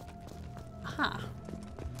 Aha.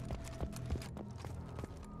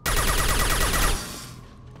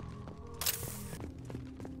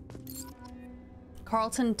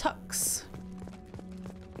 Carlton Tux.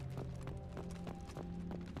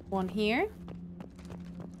 One here.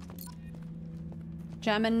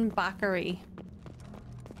 Jamin Bakary.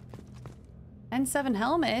 N7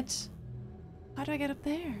 helmet? How do I get up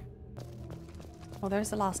there? Oh,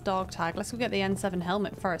 there's the last dog tag. Let's go get the N7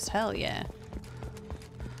 helmet first. Hell yeah.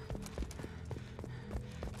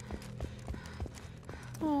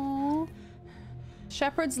 Aww.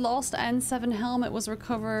 Shepard's lost N7 helmet was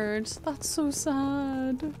recovered. That's so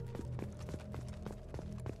sad.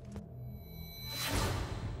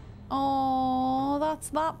 Oh, that's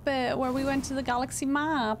that bit where we went to the galaxy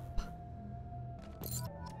map.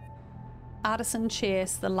 Addison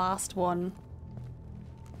Chase, the last one.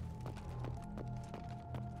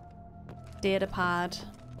 Data pad.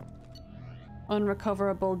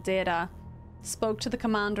 Unrecoverable data. Spoke to the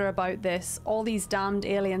commander about this. All these damned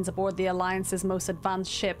aliens aboard the Alliance's most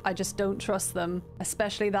advanced ship. I just don't trust them.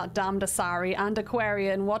 Especially that damned Asari and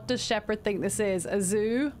Aquarian. What does Shepard think this is? A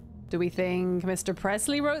zoo? Do we think Mr.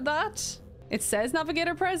 Presley wrote that? It says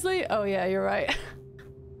Navigator Presley? Oh yeah, you're right.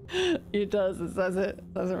 It does. It says it. It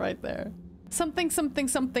says it right there. Something, something,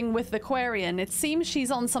 something with Aquarian. It seems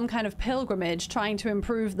she's on some kind of pilgrimage trying to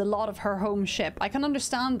improve the lot of her home ship. I can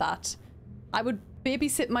understand that. I would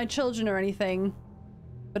babysit my children or anything.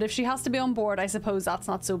 But if she has to be on board, I suppose that's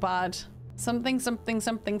not so bad. Something, something,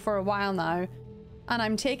 something for a while now. And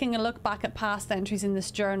I'm taking a look back at past entries in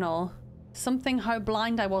this journal. Something how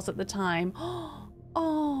blind I was at the time.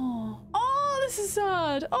 Oh, this is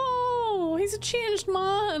sad. Oh, he's a changed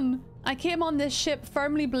man. I came on this ship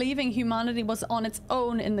firmly believing humanity was on its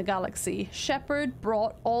own in the galaxy. Shepard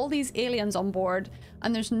brought all these aliens on board,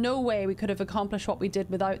 and there's no way we could have accomplished what we did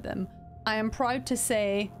without them. I am proud to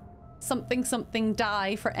say something something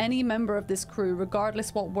die for any member of this crew,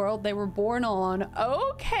 regardless what world they were born on.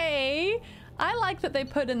 Okay. I like that they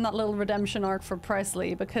put in that little redemption arc for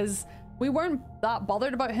Presley, because we weren't that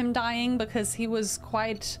bothered about him dying because he was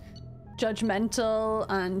quite judgmental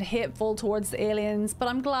and hateful towards the aliens, but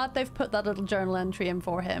I'm glad they've put that little journal entry in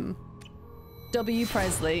for him. W.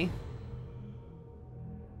 Presley.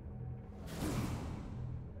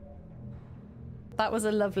 That was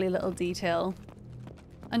a lovely little detail.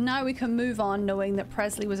 And now we can move on knowing that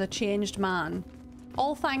Presley was a changed man.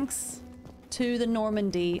 All thanks to the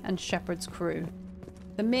Normandy and Shepard's crew.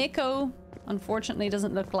 The Mako, unfortunately,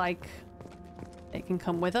 doesn't look like it can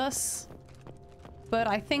come with us. But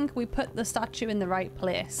I think we put the statue in the right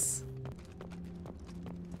place.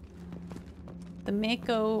 The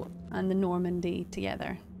Mako and the Normandy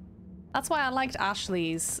together. That's why I liked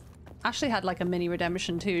Ashley's. Ashley had like a mini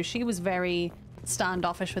redemption too. She was very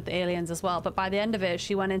standoffish with the aliens as well. But by the end of it,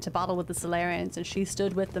 she went into battle with the Solarians and she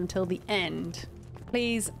stood with them till the end.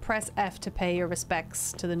 Please press F to pay your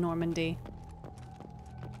respects to the Normandy.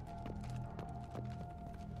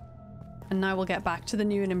 And now we'll get back to the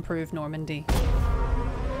new and improved Normandy.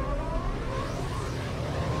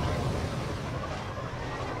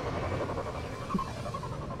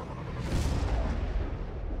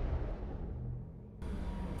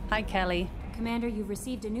 Hi, Kelly. Commander, you've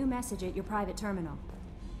received a new message at your private terminal.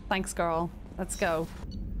 Thanks, girl. Let's go.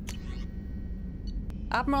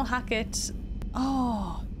 Admiral Hackett.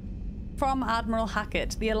 Oh. From Admiral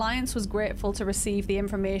Hackett, the Alliance was grateful to receive the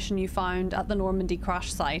information you found at the Normandy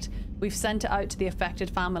crash site. We've sent it out to the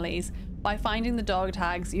affected families. By finding the dog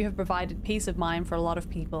tags, you have provided peace of mind for a lot of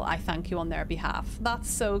people. I thank you on their behalf.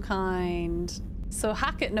 That's so kind. So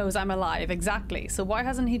Hackett knows I'm alive, exactly. So why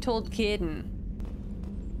hasn't he told Caden?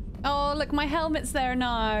 Oh, look, my helmet's there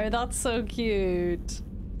now. That's so cute.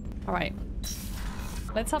 All right.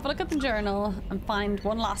 Let's have a look at the journal and find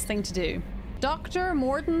one last thing to do. Dr.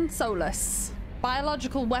 Morden Solus,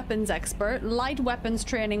 biological weapons expert, light weapons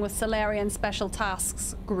training with Solarian Special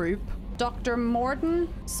Tasks Group. Dr.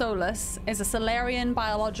 Morden Solus is a Solarian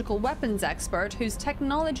biological weapons expert whose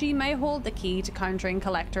technology may hold the key to countering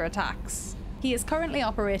collector attacks. He is currently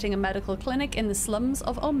operating a medical clinic in the slums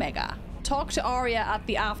of Omega. Talk to Arya at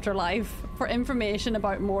the afterlife for information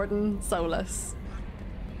about Morden Solus.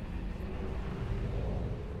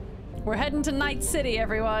 We're heading to Night City,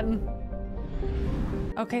 everyone.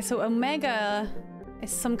 Okay, so Omega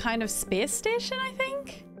is some kind of space station, I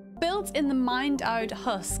think? Built in the mined-out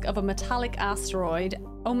husk of a metallic asteroid,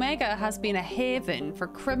 Omega has been a haven for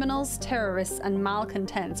criminals, terrorists, and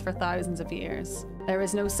malcontents for thousands of years. There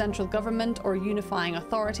is no central government or unifying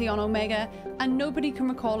authority on Omega, and nobody can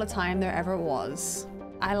recall a time there ever was.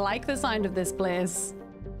 I like the sound of this place.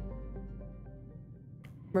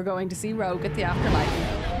 We're going to see Rogue at the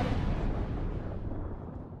afterlife.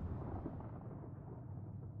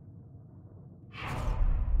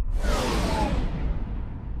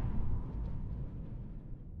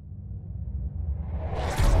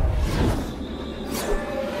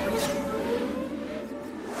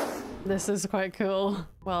 This is quite cool.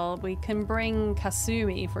 Well, we can bring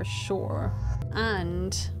Kasumi for sure.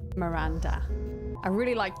 And Miranda. I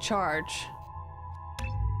really like Charge.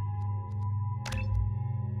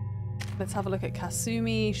 Let's have a look at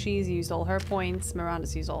Kasumi. She's used all her points.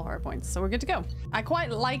 Miranda's used all her points. So we're good to go. I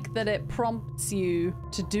quite like that it prompts you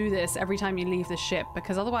to do this every time you leave the ship,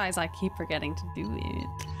 because otherwise I keep forgetting to do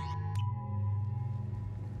it.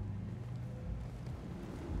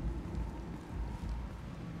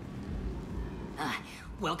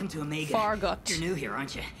 Welcome to Omega. Fargut. You're new here,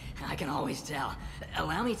 aren't you? I can always tell.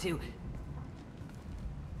 Allow me to...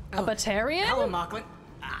 A Batarian? Hello, Mocklin.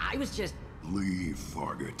 I was just... Leave,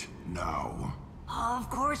 Fargut. Now. Oh, of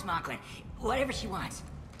course, Mocklin. Whatever she wants.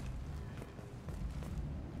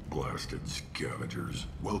 Blasted scavengers.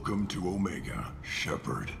 Welcome to Omega,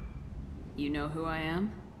 Shepard. You know who I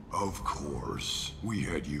am? Of course. We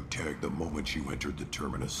had you tagged the moment you entered the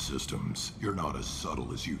Terminus systems. You're not as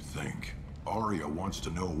subtle as you think. Arya wants to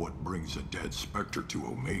know what brings a dead Spectre to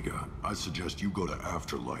Omega. I suggest you go to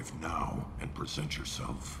Afterlife now and present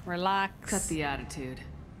yourself. Relax. Cut the attitude.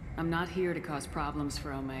 I'm not here to cause problems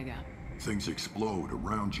for Omega. Things explode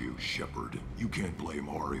around you, Shepard. You can't blame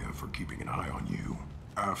Arya for keeping an eye on you.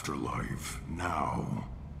 Afterlife now.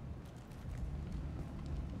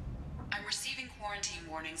 I'm receiving quarantine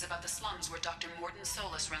warnings about the slums where Dr. Morden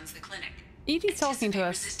Solus runs the clinic. Edie's talking to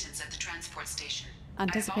us. Resistance at the transport station.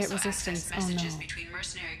 Anticipate resistance. Oh no. Between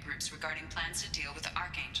mercenary groups regarding plans to deal with the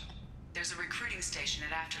Archangel. There's a recruiting station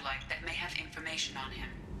at Afterlife that may have information on him.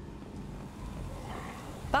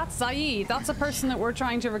 That's Zaid. That's a person that we're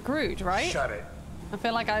trying to recruit, right? Shut it. I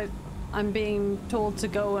feel like I'm being told to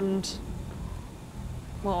go and...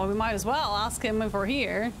 Well, we might as well ask him if we're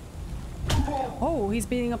here. Oh, he's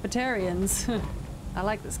beating up Batarians. I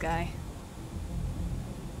like this guy.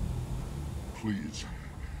 Please.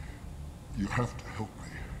 You have to help me.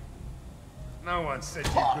 No one said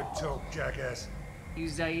you could talk, jackass. You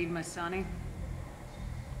Zaid Masani?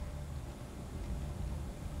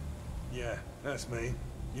 Yeah, that's me.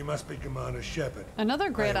 You must be Commander Shepard. Another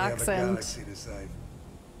great We have a accent. galaxy to save.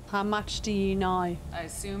 How much do you know? I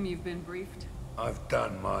assume you've been briefed? I've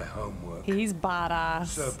done my homework. He's badass.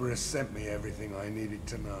 Cerberus sent me everything I needed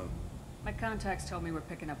to know. My contacts told me we're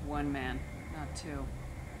picking up one man, not two.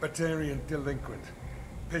 Batarian delinquent.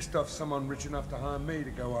 Pissed off someone rich enough to hire me to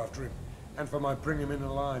go after him. And for my bring him in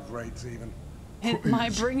alive rates even. My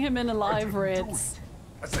bring him in alive rates.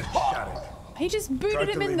 I said shut it. He just booted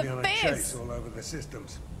him in the on face. A chase all over the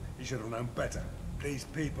systems. You should have known better. These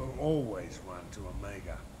people always run to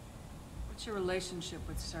Omega. What's your relationship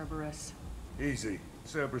with Cerberus? Easy.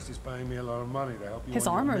 Cerberus is paying me a lot of money to help you. His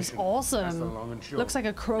on your armor is mission. That's the awesome. long and short. Looks like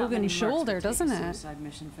a Krogan shoulder, doesn't it? Suicide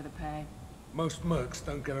mission for the pay. Most mercs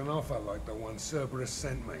don't get an offer like the one Cerberus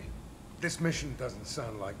sent me. This mission doesn't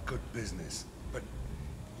sound like good business, but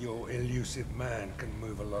your elusive man can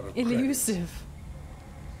move a lot of Elusive.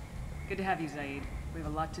 Good to have you, Zaid. We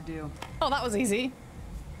have a lot to do. Oh, that was easy.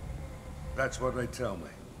 That's what they tell me.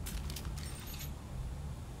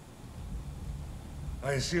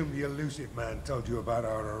 I assume the elusive man told you about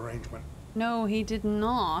our arrangement. No, he did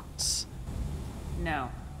not. No.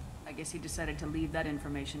 I guess he decided to leave that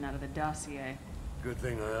information out of the dossier. Good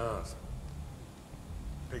thing I asked.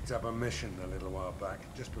 Picked up a mission a little while back,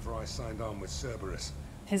 just before I signed on with Cerberus.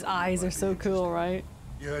 His eyes are so cool, right?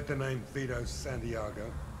 You heard the name Vito Santiago?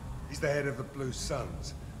 He's the head of the Blue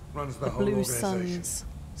Suns. Runs the whole Blue organization. Suns.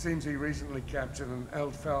 Seems he recently captured an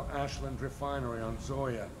Eldfell Ashland refinery on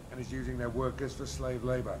Zoya and is using their workers for slave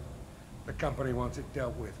labor. The company wants it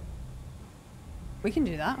dealt with. We can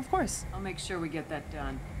do that, of course. I'll make sure we get that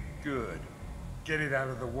done. Good. Get it out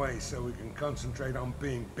of the way so we can concentrate on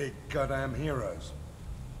being big goddamn heroes.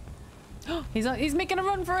 He's making a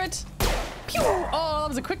run for it. Pew! Oh, that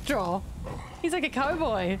was a quick draw. He's like a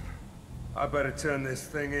cowboy. I better turn this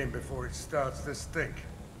thing in before it starts to stink.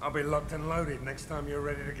 I'll be locked and loaded next time you're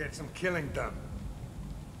ready to get some killing done.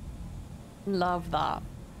 Love that.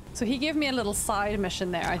 So he gave me a little side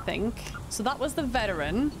mission there, I think. So that was the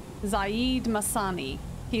veteran, Zaid Masani.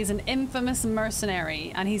 He's an infamous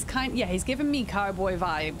mercenary, and he's he's given me cowboy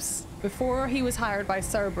vibes. Before he was hired by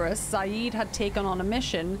Cerberus, Zaid had taken on a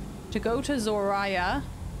mission to go to Zoraya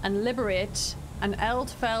and liberate an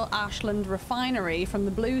Eldfell Ashland refinery from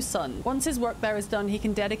the Blue Sun. Once his work there is done, he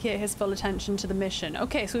can dedicate his full attention to the mission.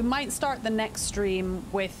 Okay, so we might start the next stream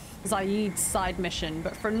with Zaid's side mission,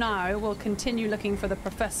 but for now, we'll continue looking for the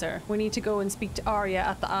professor. We need to go and speak to Arya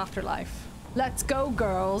at the afterlife. Let's go,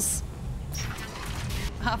 girls.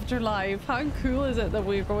 Afterlife. How cool is it that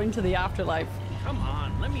we're going to the afterlife? Come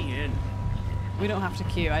on, let me in. We don't have to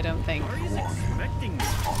queue, I don't think. Arya's expecting me.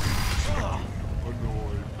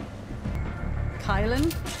 Annoyed.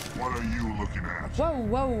 Kylan? What are you looking at? Whoa,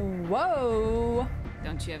 whoa, whoa.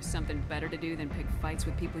 Don't you have something better to do than pick fights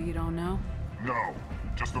with people you don't know? No,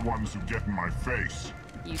 just the ones who get in my face.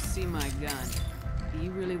 You see my gun. Do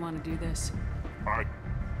you really want to do this?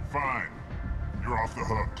 Fine. You're off the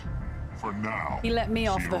hook. For now. He let me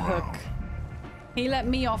off the hook. He let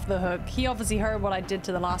me off the hook. He obviously heard what I did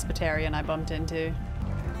to the last Batarian I bumped into.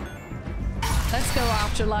 Let's go,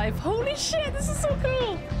 Afterlife. Holy shit, this is so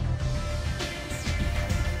cool.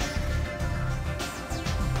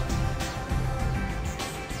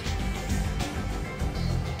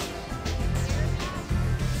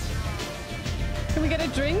 Can we get a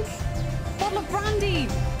drink? Bottle of brandy.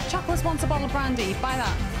 Chocolates wants a bottle of brandy. Buy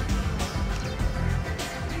that.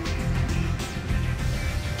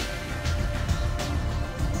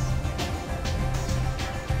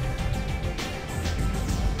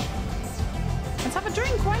 Let's have a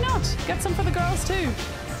drink, why not? Get some for the girls too.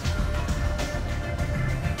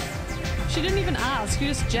 She didn't even ask, she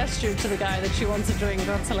just gestured to the guy that she wants a drink.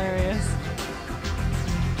 That's hilarious.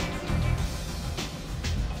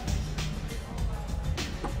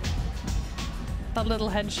 That little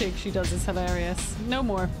head shake she does is hilarious. No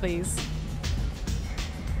more, please.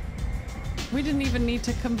 We didn't even need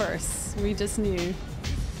to converse. We just knew.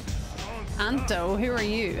 Anto, who are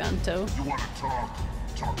you, Anto? You want to talk?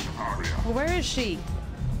 Talk to Arya. Well, where is she?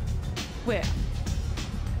 Where?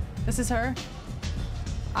 This is her?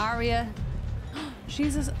 Arya.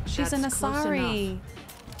 She's an Asari.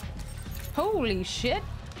 Holy shit.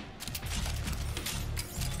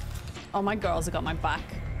 Oh, my girls have got my back.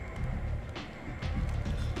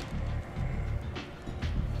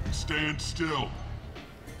 Stand still.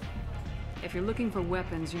 If you're looking for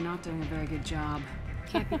weapons, you're not doing a very good job.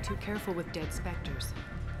 Can't be too careful with dead specters.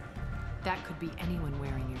 That could be anyone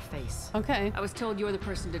wearing your face. Okay. I was told you're the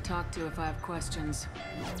person to talk to if I have questions.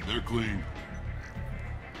 They're clean.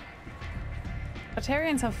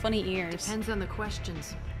 Batarians have funny ears. Depends on the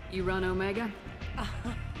questions. You run Omega?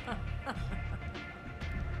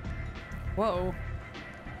 Whoa.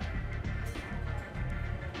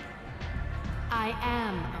 I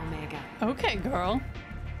am Omega. Okay, girl.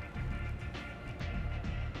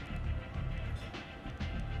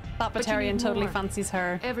 That Batarian totally fancies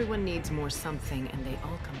her. Everyone needs more something, and they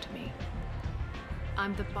all come to me.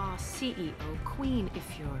 I'm the boss, CEO, queen,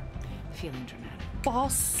 if you're feeling dramatic.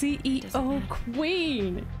 Boss, CEO,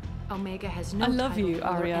 queen. Omega has no I love title you,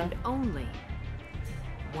 holder Arya. and only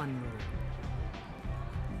one rule.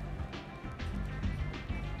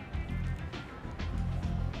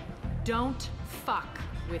 Don't fuck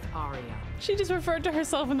with Arya. She just referred to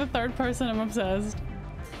herself in the third person. I'm obsessed.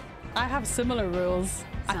 I have similar rules.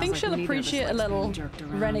 I think she'll appreciate a little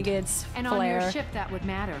Renegade's And flair. on your ship, that would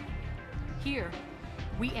matter. Here,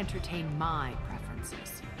 we entertain my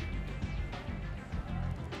preferences.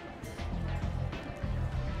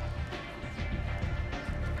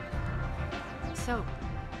 So,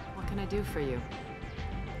 what can I do for you?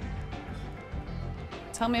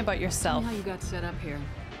 Tell me about yourself. Tell me how you got set up here.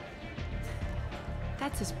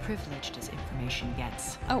 That's as privileged as information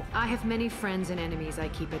gets. Oh. I have many friends and enemies I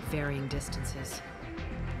keep at varying distances.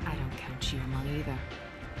 I don't count you among either.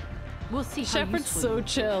 We'll see how Shepard's so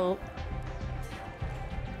chill.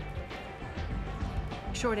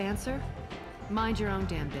 Short answer, mind your own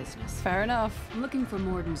damn business. Fair enough. I'm looking for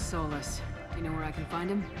Morden Solus. Do you know where I can find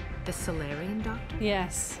him? The Solarian doctor?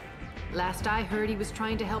 Yes. Last I heard, he was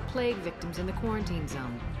trying to help plague victims in the quarantine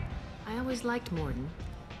zone. I always liked Morden.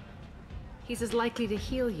 He's as likely to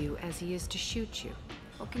heal you as he is to shoot you.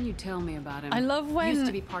 What can you tell me about him? I love when... Used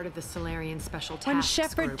to be part of the Solarian Special Tasks when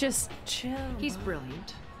Shepard group. just chill. He's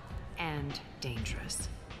brilliant and dangerous.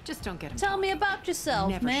 Just don't get him Tell me talking. about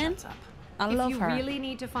yourself, Never man. shuts up. I love her. If you really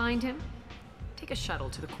need to find him, take a shuttle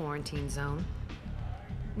to the quarantine zone.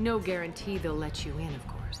 No guarantee they'll let you in, of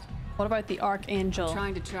course. What about the Archangel? I'm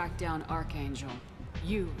trying to track down Archangel.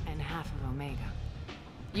 You and half of Omega.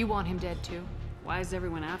 You want him dead too? Why is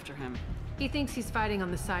everyone after him? He thinks he's fighting on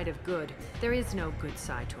the side of good. There is no good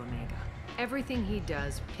side to Omega. Everything he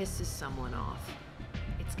does pisses someone off.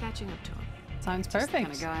 It's catching up to him. Sounds perfect. Just the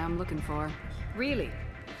kind of guy I'm looking for. Really?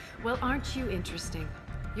 Well, aren't you interesting?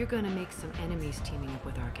 You're gonna make some enemies teaming up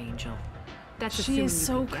with Archangel. That's she is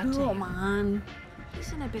so cool, man.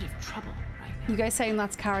 He's in a bit of trouble right now. You guys saying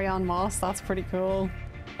that's Carrie Ann Moss? That's pretty cool.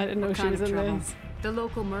 I didn't know she was in this. The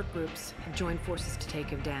local merc groups have joined forces to take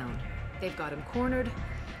him down. They've got him cornered,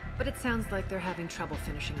 but it sounds like they're having trouble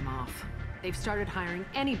finishing him off. They've started hiring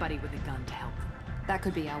anybody with a gun to help them. That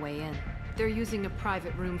could be our way in. They're using a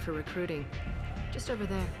private room for recruiting. Just over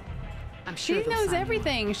there. I'm sure she knows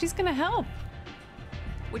everything. She's gonna help.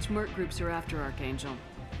 Which merc groups are after Archangel?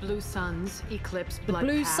 Blue Suns, Eclipse, The Blood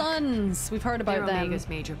Blue Pack. Suns. We've heard about They're them. Omega's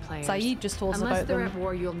major players. Saeed just told us Unless about they're them. at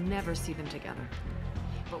war, you'll never see them together.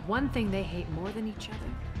 But one thing they hate more than each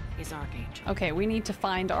other is Archangel. Okay, we need to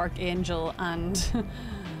find Archangel and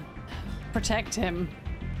protect him.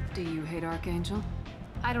 Do you hate Archangel?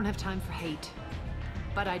 I don't have time for hate,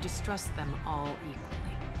 but I distrust them all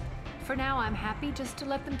equally. For now, I'm happy just to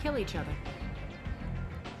let them kill each other.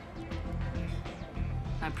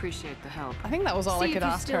 I appreciate the help. I think that was all I could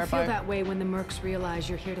ask her See if you still feel about. that way when the mercs realize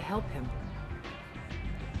you're here to help him.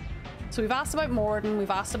 So we've asked about Morden,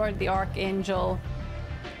 we've asked about the Archangel,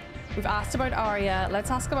 we've asked about Arya.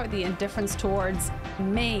 Let's ask about the indifference towards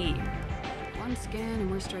me. One scan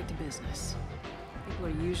and we're straight to business. People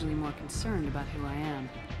are usually more concerned about who I am.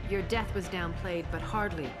 Your death was downplayed, but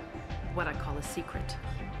hardly what I call a secret.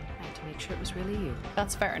 I had to make sure it was really you.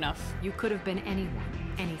 That's fair enough. You could have been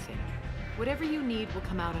anyone, anything. Whatever you need will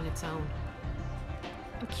come out on its own.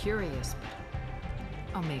 I'm curious,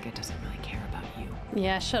 but Omega doesn't really care about you.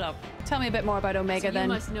 Yeah, shut up. Tell me a bit more about Omega So then.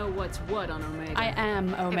 you must know what's what on Omega. I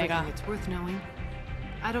am Omega. Everything it's worth knowing.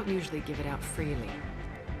 I don't usually give it out freely.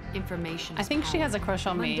 Information I is think she power. has a crush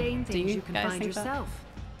on me. Mundane Do things you can guys find think that? yourself.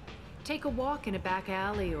 Take a walk in a back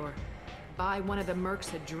alley or buy one of the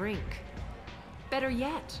mercs a drink. Better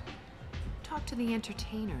yet, talk to the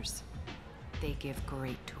entertainers. They give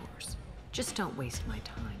great tours. Just don't waste my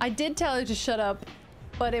time. I did tell her to shut up,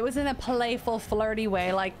 but it was in a playful, flirty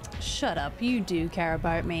way, like, shut up, you do care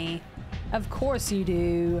about me. Of course you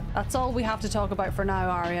do. That's all we have to talk about for now,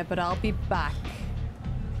 Arya, but I'll be back.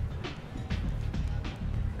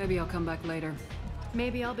 Maybe I'll come back later.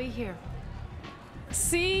 Maybe I'll be here.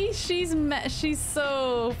 See, she's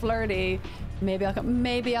so flirty. Maybe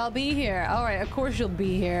I'll be here. All right, of course you'll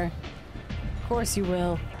be here. Of course you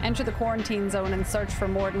will. Enter the quarantine zone and search for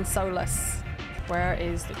Morden Solus. Where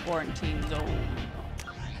is the quarantine zone?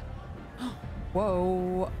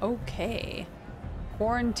 Whoa, okay.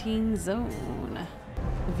 Quarantine zone.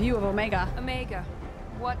 View of Omega. Omega,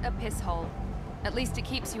 what a piss hole. At least it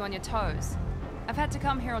keeps you on your toes. I've had to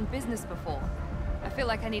come here on business before. I feel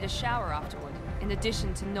like I need a shower afterward, in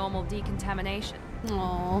addition to normal decontamination.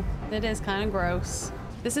 Aw, it is kind of gross.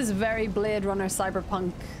 This is very Blade Runner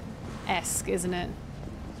cyberpunk-esque, isn't it?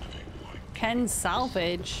 Ken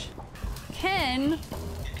salvage. Ken?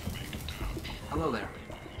 Hello there.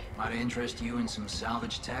 Might interest you in some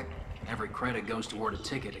salvage tech? Every credit goes toward a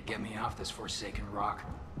ticket to get me off this forsaken rock.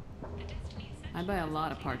 I buy a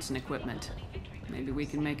lot of parts and equipment. Maybe we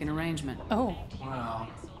can make an arrangement. Oh. Well,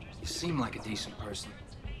 you seem like a decent person,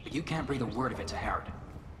 but you can't breathe a word of it to Harrod.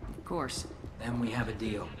 Of course. Then we have a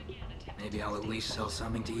deal. Maybe I'll at least sell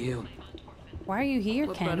something to you. Why are you here,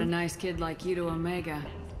 What Ken? brought a nice kid like you to Omega?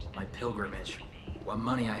 My pilgrimage. What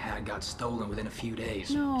money I had got stolen within a few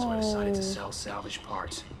days, No. so I decided to sell salvage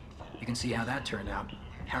parts. You can see how that turned out.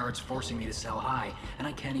 Harrod's forcing me to sell high, and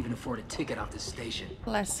I can't even afford a ticket off this station.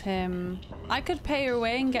 Bless him. I could pay your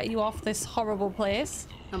way and get you off this horrible place.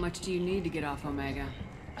 How much do you need to get off Omega?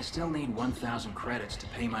 I still need 1,000 credits to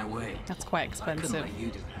pay my way. That's quite I couldn't expensive. let you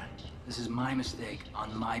do that. This is my mistake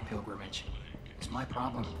on my pilgrimage. It's my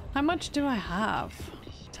problem. How much do I have?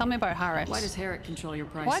 Tell me about Harrod. Why does Harrod control your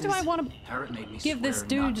prices? Why do I want to Harrod made me give this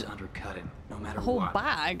swear not dude to undercut him, no matter a whole what.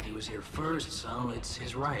 bag? He was here first, so it's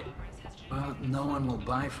his right. But no one will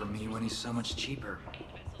buy from me when he's so much cheaper.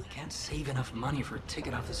 I can't save enough money for a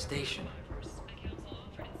ticket off the station.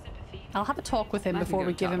 I'll have a talk with him before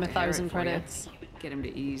we give him 1,000 credits. Get him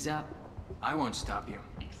to ease up. I won't stop you.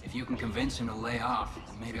 If you can convince him to lay off,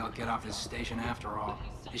 then maybe I'll get off this station after all.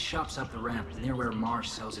 His shop's up the ramp, near where Marsh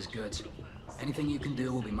sells his goods. Anything you can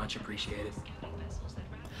do will be much appreciated.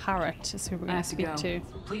 Harrod is who we're going to speak to.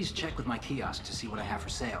 Please check with my kiosk to see what I have for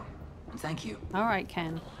sale. And thank you. All right,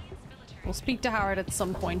 Ken. We'll speak to Harrod at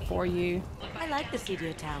some point for you. I like the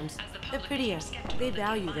seedier towns. They're prettier. They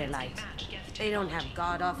value their light. They don't have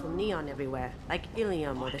god-awful neon everywhere, like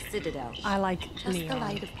Ilium or the Citadel. I like Just neon. the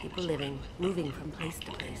light of people living, moving from place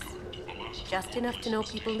to place. Just enough to know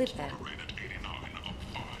people live there.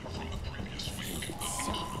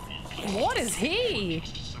 What is he?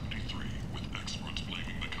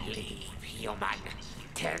 Leave, human.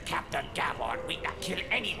 Tell Captain Gavon we not kill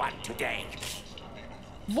anyone today.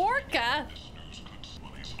 Vorka?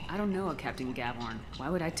 I don't know a Captain Gavon. Why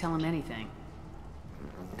would I tell him anything?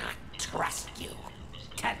 Not trust you.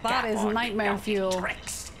 Tell That is Gavon nightmare no fuel.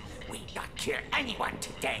 Tricks. We not kill anyone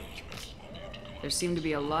today. There seem to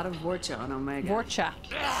be a lot of Vorcha on Omega. Vorcha.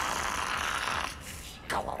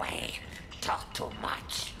 Go away. Talk too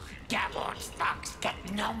much. Gavon's thugs get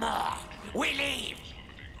no more. We leave.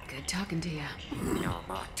 Good talking to you. No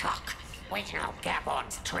more talk. We know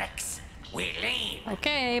Gavon's tricks. We leave.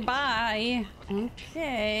 Okay, bye.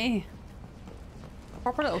 Okay.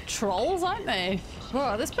 Proper little trolls, aren't they?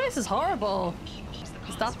 Whoa, this place is horrible.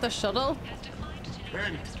 Is that the shuttle?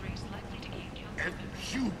 And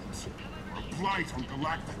humans are a blight on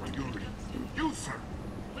galactic purity. You, sir,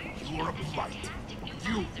 you are a blight.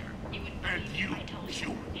 You and you,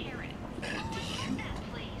 human. And you.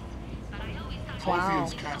 Wow.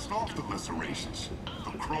 Protheans cast off the lesser races,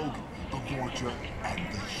 the Krogan, the Vorcha, and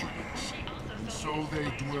the humans. And so they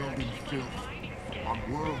dwelled in filth, on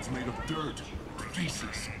worlds made of dirt,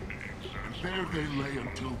 feces. And there they lay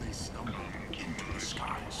until they stumbled into the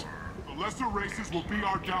skies. The lesser races will be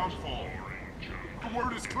our downfall. The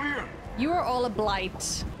word is clear. You are all a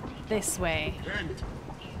blight. This way.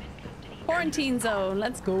 Quarantine zone.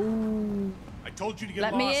 Let's go. I told you to get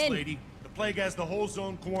Let me lost, in. lady. The plague has the whole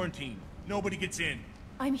zone quarantined. Nobody gets in.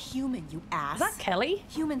 I'm human, you ass. Is that Kelly?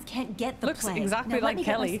 Humans can't get the Looks plague. exactly now like let me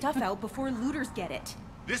Kelly. Get my stuff out before looters get it.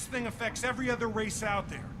 This thing affects every other race out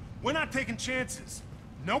there. We're not taking chances.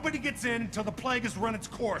 Nobody gets in until the plague has run its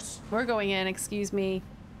course. We're going in, excuse me.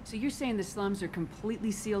 So you're saying the slums are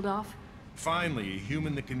completely sealed off? Finally, a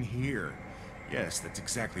human that can hear. Yes, that's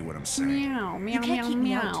exactly what I'm saying. Meow, meow, You can't meow, keep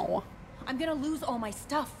me out. meow. I'm gonna lose all my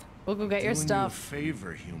stuff. We'll go get your Doing stuff. you a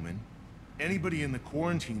favor, human. Anybody in the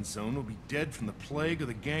quarantine zone will be dead from the plague or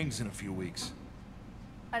the gangs in a few weeks.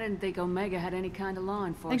 I didn't think Omega had any kind of law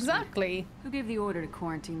enforcement. Exactly. Who gave the order to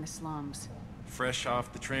quarantine the slums? Fresh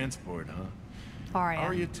off the transport, huh? Arya.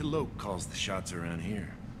 Arya Tilok calls the shots around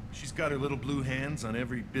here. She's got her little blue hands on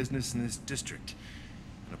every business in this district.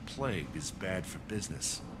 And a plague is bad for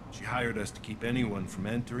business. She hired us to keep anyone from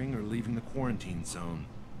entering or leaving the quarantine zone.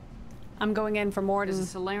 I'm going in for Morden. There's a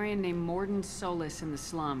Solarian named Morden Solis in the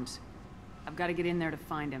slums. I've got to get in there to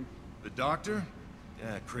find him. The doctor?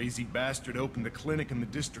 Yeah, crazy bastard opened a clinic in the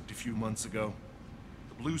district a few months ago.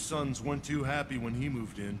 The Blue Suns weren't too happy when he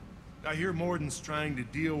moved in. I hear Morden's trying to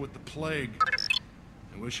deal with the plague.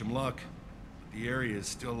 I wish him luck. But the area is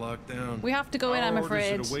still locked down. We have to go in, I'm Our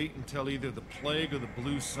afraid. orders are to wait until either the plague or the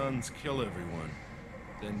Blue Suns kill everyone.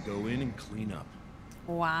 Then go in and clean up.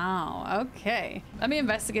 Wow, okay. Let me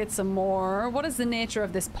investigate some more. What is the nature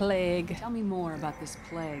of this plague? Tell me more about this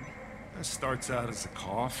plague. It starts out as a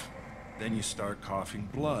cough, then you start coughing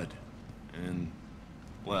blood. And,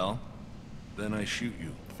 well, then I shoot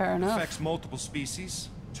you. Fair enough. It affects multiple species.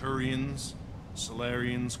 Turians,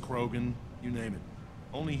 Solarians, Krogan, you name it.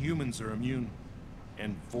 Only humans are immune.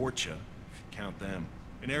 And Vorcha, if you count them.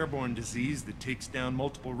 An airborne disease that takes down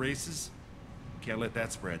multiple races. Can't let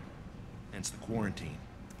that spread. Hence the quarantine.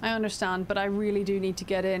 I understand, but I really do need to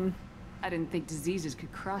get in. I didn't think diseases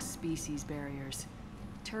could cross species barriers.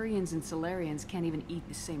 Turians and Solarians can't even eat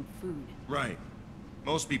the same food. Right.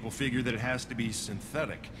 Most people figure that it has to be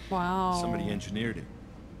synthetic. Wow. Somebody engineered it.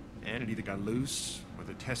 And it either got loose, or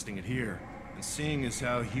they're testing it here. And seeing as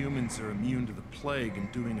how humans are immune to the plague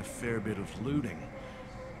and doing a fair bit of looting,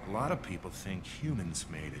 a lot of people think humans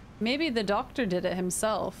made it. Maybe the doctor did it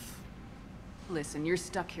himself. Listen, you're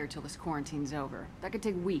stuck here till this quarantine's over. That could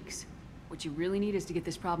take weeks. What you really need is to get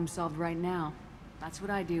this problem solved right now. That's what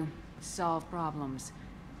I do. Solve problems.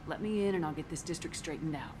 Let me in and I'll get this district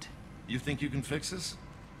straightened out. You think you can fix this?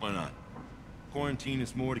 Why not? Quarantine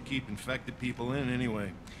is more to keep infected people in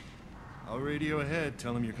anyway. I'll radio ahead,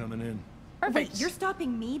 tell them you're coming in. Wait, you're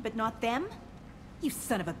stopping me, but not them? You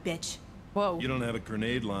son of a bitch. Whoa. You don't have a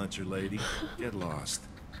grenade launcher, lady. Get lost.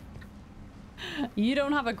 You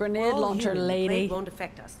don't have a grenade launcher, lady. The plague won't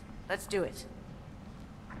affect us. Let's do it.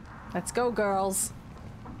 Let's go, girls.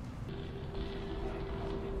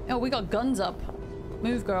 Oh, we got guns up.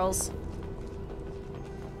 Move, girls.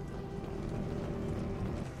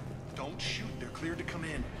 Don't shoot. They're cleared to come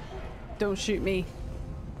in. Don't shoot me.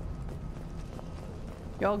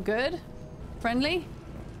 Y'all good? Friendly?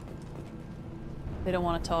 They don't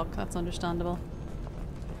want to talk. That's understandable.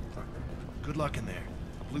 Good luck in there.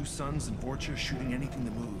 Blue Suns and Vorcha shooting anything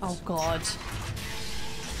that moves. Oh, God.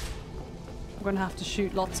 We're gonna have to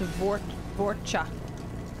shoot lots of Vorcha.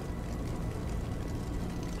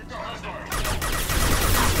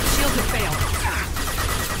 Shields have failed.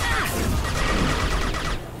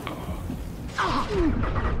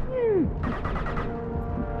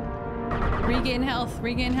 Regain health.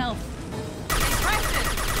 Regain health.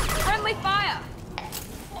 Friendly fire!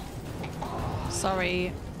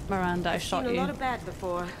 Sorry, Miranda, I shot I've seen you. a lot of bad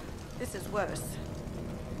before. This is worse.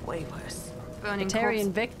 Way worse. Burning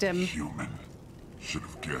Batarian victim. Human. Should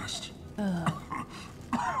have guessed. Bad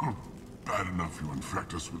enough you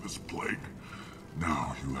infect us with this plague.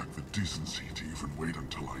 Now you lack the decency to even wait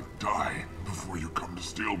until I die before you come to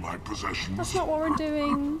steal my possessions. That's not what we're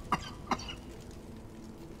doing.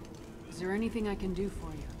 Is there anything I can do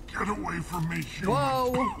for you? Get away from me, human.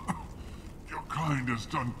 Whoa. Your kind has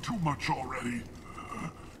done too much already.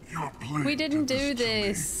 Your plague We didn't do did to me.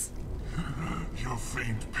 this. Your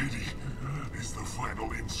faint pity is the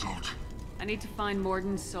final insult. I need to find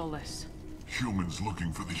Morden Solus. Humans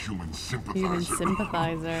looking for the human sympathizer. Human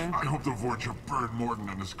sympathizer. I hope the Vorcha burned Morden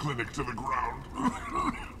and his clinic to the ground.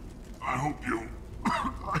 I hope you...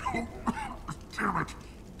 I hope... Damn it.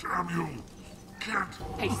 Damn you. Can't...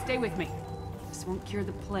 Hey, stay with me. This won't cure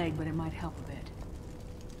the plague, but it might help a bit.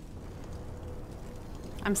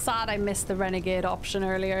 I'm sad I missed the renegade option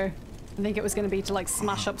earlier. I think it was going to be to like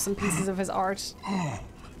smash up some pieces of his art. Oh,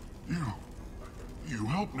 you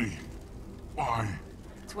helped me. Why?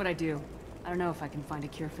 It's what I do. I don't know if I can find a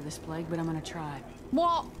cure for this plague, but I'm gonna try.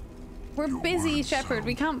 What? We're busy, Shepard.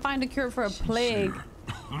 We can't find a cure for a plague.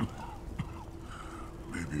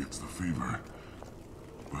 Maybe it's the fever.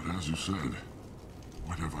 But as you said,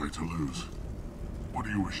 what have I to lose? What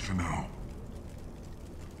do you wish to know?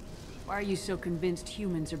 Why are you so convinced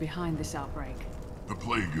humans are behind this outbreak? The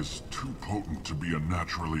plague is too potent to be a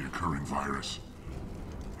naturally occurring virus.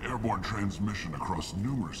 Airborne transmission across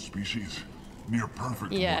numerous species. Near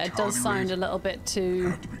perfect Yeah, it does sound rate. a little bit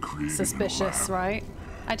too suspicious, right?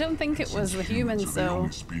 I don't think it was the humans, though.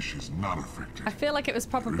 Species not affected. I feel like it was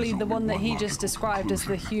probably the one that he just described as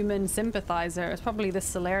the human sympathizer. It's probably the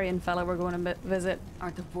Solarian fellow we're going to visit.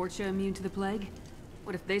 Aren't the Vorcha immune to the plague?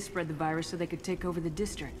 What if they spread the virus so they could take over the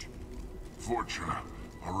district? Vorcha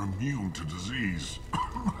are immune to disease.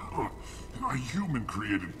 A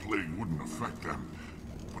human-created plague wouldn't affect them.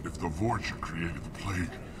 But if the Vorcha created the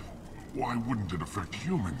plague, why wouldn't it affect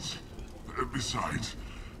humans? Besides,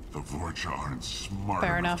 the Vorcha aren't smart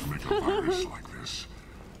enough to make a virus like this.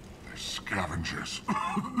 They're scavengers.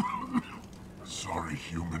 Sorry,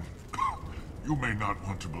 human. You may not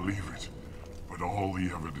want to believe it, but all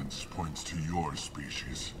the evidence points to your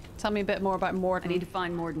species. Tell me a bit more about Morden. I need to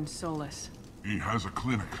find Morden Solus. He has a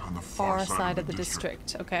clinic on the far side of the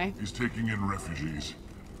district. Okay. He's taking in refugees,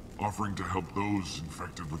 offering to help those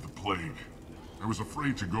infected with the plague. I was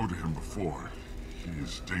afraid to go to him before. He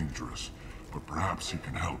is dangerous, but perhaps he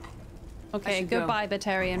can help. Okay, goodbye,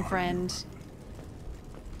 Batarian friend.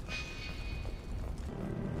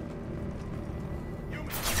 No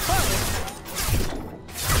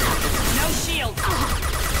shield.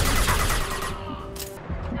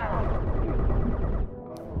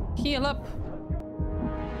 Heal up.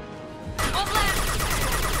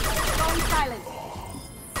 Going silent.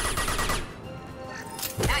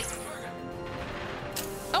 Nice.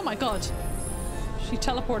 Oh my god. She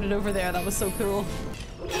teleported over there. That was so cool.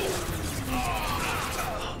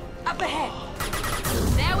 Up ahead.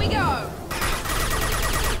 There we go.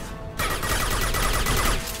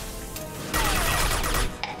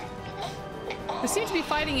 They seem to be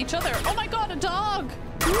fighting each other. Oh my god, a dog!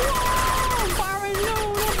 No! Whoa! Baron, no,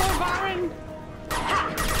 no more Baron! Ha!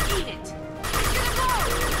 Eat it! It's gonna go!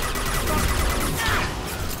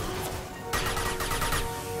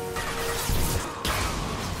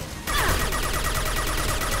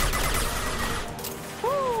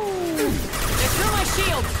 They threw my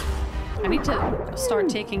shield! I need to start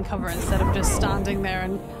taking cover instead of just standing there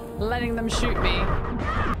and letting them shoot me.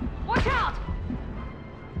 Watch out!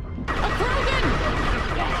 A Krogan!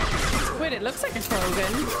 Wait, it looks like a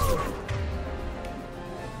Krogan.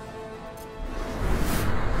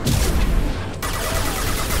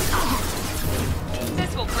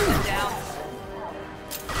 This will put them down.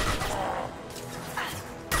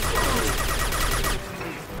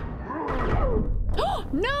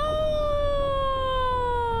 No!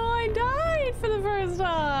 I died for the first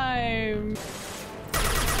time.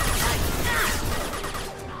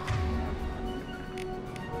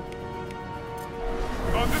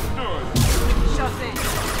 Understood. Shut in.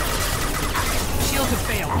 Shields have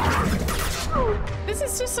failed. This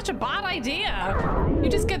is just such a bad idea. You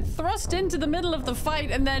just get thrust into the middle of the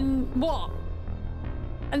fight and then what?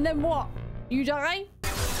 And then what? You die?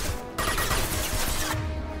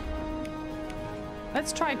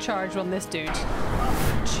 Let's try charge on this dude.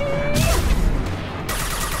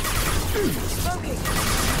 Smoking.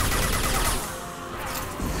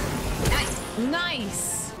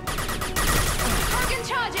 Nice. Krogan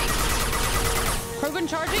charging. Krogan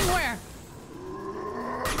charging where?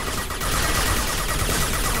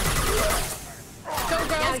 Go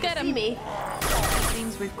girls, get him. Me. It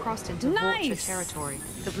seems we've crossed into Vulture territory.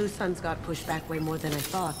 The Blue Suns got pushed back way more than I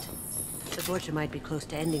thought. The Vulture might be close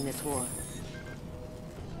to ending this war.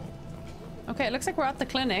 Okay, it looks like we're at the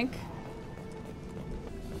clinic.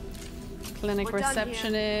 Clinic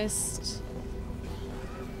receptionist.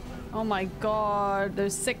 Oh my god,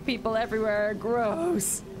 there's sick people everywhere.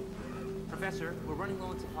 Gross. Professor, we're running low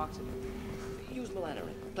on Suboxone. Use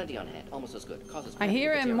Melanorin. Plenty on hand. Almost as good. Causes I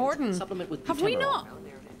hear him, Morden. Supplement with Have we butanol. not?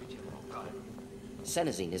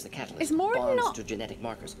 Senesine is the catalyst. Is Morden Bonds not- to genetic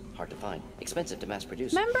markers. Hard to find. Expensive to mass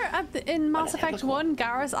produce. Remember in Mass Effect 1,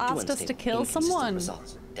 Garrus asked us to kill someone.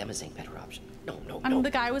 Results. Demosine better option. No. And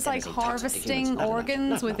the guy was like Demosine toxic to humans, harvesting not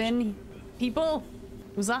organs within people.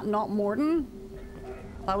 Was that not Morden?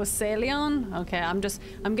 That was Salion? Okay,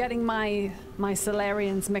 I'm getting my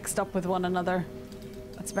Salarians mixed up with one another.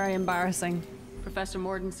 That's very embarrassing. Professor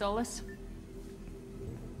Morden Solus?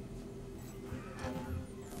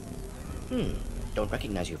 Don't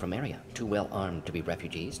recognize you from area. Too well armed to be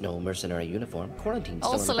refugees. No mercenary uniform. Quarantine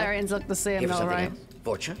All still in effect. Salarians look the same Here for though, something right? else?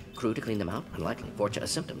 Vorcha? Crew to clean them out? Unlikely. Vorcha a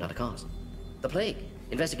symptom, not a cause. The plague.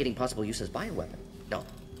 Investigating possible use as bioweapon. No.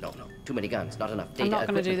 Too many guns, not enough data. I'm not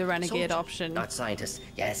going to do the equipment. renegade Soldiers, option. Not scientists.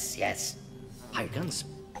 Yes. Hired guns.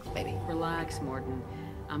 Maybe. Relax, Morden.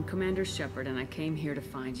 I'm Commander Shepard, and I came here to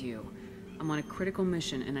find you. I'm on a critical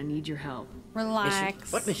mission, and I need your help. Relax. Mission?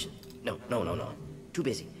 What mission? No. Too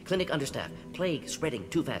busy. Clinic understaffed. Plague spreading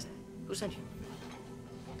too fast. Who sent you?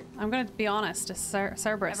 I'm going to be honest, it's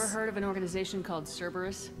Cerberus. Ever heard of an organization called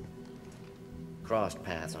Cerberus? Crossed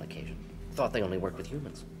paths on occasion. Thought they only worked with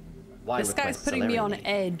humans. Why This guy's request putting me on Salarian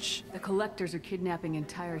edge. The Collectors are kidnapping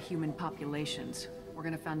entire human populations. We're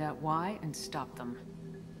gonna find out why and stop them.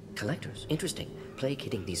 Collectors? Interesting. Plague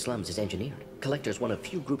hitting these slums is engineered. Collectors one of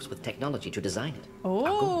few groups with technology to design it. Our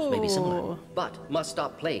goals may be similar. But must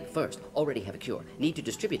stop plague first. Already have a cure. Need to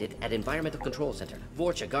distribute it at Environmental Control Center.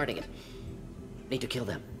 Vorcha guarding it. Need to kill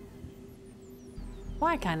them.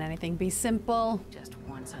 Why can't anything be simple? Just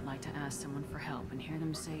once I'd like to ask someone for help and hear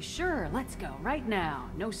them say, sure, let's go, right now.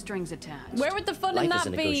 No strings attached. Where would the fun in Life is that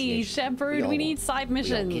a be, negotiation. Shepard? We need side We all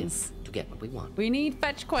give missions. to get what we want. We need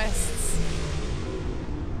fetch quests.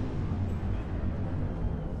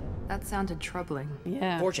 That sounded troubling.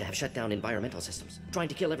 Yeah. Vorcha have shut down environmental systems. Trying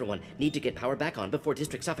to kill everyone. Need to get power back on before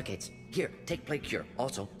district suffocates. Here, take plague cure.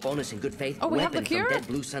 Also, bonus in good faith. Oh, we have the weapon cure? from dead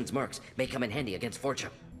Blue Sun's mercs may come in handy against Vorcha.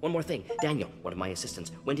 One more thing. Daniel, one of my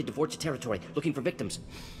assistants, went into Vorcha territory looking for victims.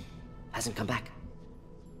 Hasn't come back.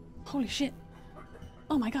 Holy shit.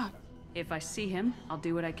 Oh my god. If I see him, I'll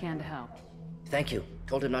do what I can to help. Thank you.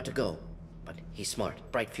 Told him not to go. But he's smart.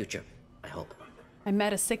 Bright future. I hope. I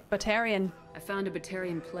met a sick Batarian. I found a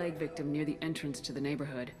Batarian plague victim near the entrance to the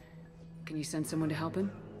neighborhood. Can you send someone to help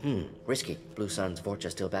him? Risky. Blue Sun's Vorcha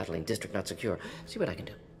still battling. District not secure. See what I can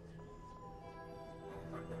do.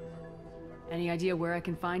 Any idea where I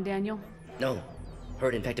can find Daniel? No.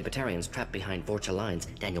 Heard infected Batarians trapped behind Vorcha lines.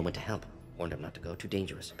 Daniel went to help. Warned him not to go. Too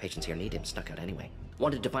dangerous. Patients here need him. Snuck out anyway.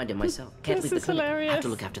 Wanted to find him myself. Can't This leave the is clinic. hilarious. Have to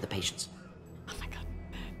look after the patients.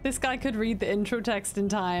 This guy could read the intro text in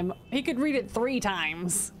time. He could read it 3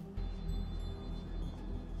 times.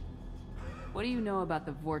 What do you know about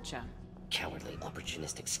the Vorcha? Cowardly,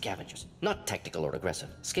 opportunistic scavengers. Not tactical or aggressive.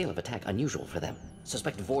 Scale of attack unusual for them.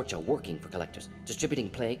 Suspect Vorcha working for collectors. Distributing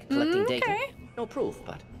plague, collecting data. No proof,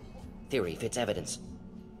 but theory fits evidence.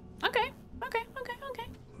 Okay.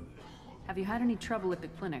 Have you had any trouble at the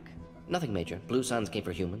clinic? Nothing major. Blue Suns came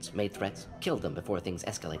for humans, made threats, killed them before things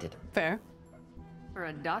escalated. Fair. For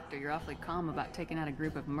a doctor, you're awfully calm about taking out a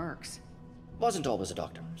group of mercs. Wasn't always a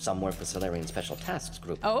doctor. Some worked with Solarian Special Tasks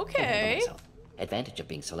Group. Okay. Advantage of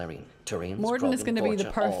being Solarian. Turians, Morden is going to be the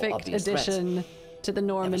perfect addition to the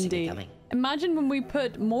Normandy. Imagine when we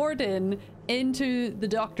put Morden into the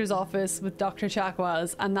doctor's office with Dr.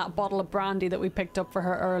 Chakwas and that bottle of brandy that we picked up for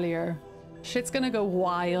her earlier. Shit's gonna go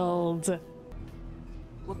wild.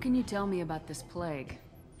 What can you tell me about this plague?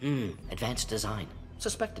 Advanced design.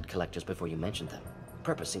 Suspected collectors before you mentioned them.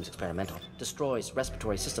 Purpose seems experimental. Destroys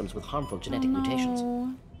respiratory systems with harmful genetic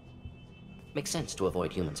mutations. Makes sense to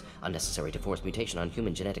avoid humans. Unnecessary to force mutation on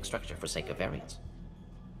human genetic structure for sake of variants.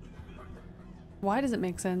 Why does it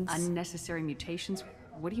make sense? Unnecessary mutations?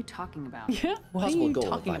 What are you talking about? Yeah, what Possible are you goal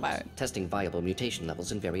talking of virus, about? testing viable mutation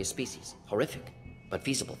levels in various species. Horrific, but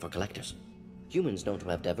feasible for collectors. Humans known to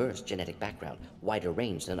have diverse genetic background, wider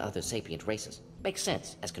range than other sapient races. Makes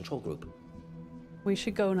sense as control group. We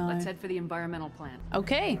should go now. Let's head for the environmental plant.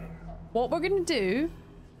 Okay. What we're going to do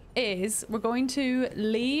is we're going to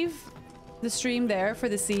leave the stream there for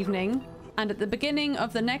this evening. And at the beginning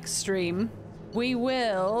of the next stream, we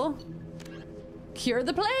will cure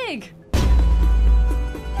the plague.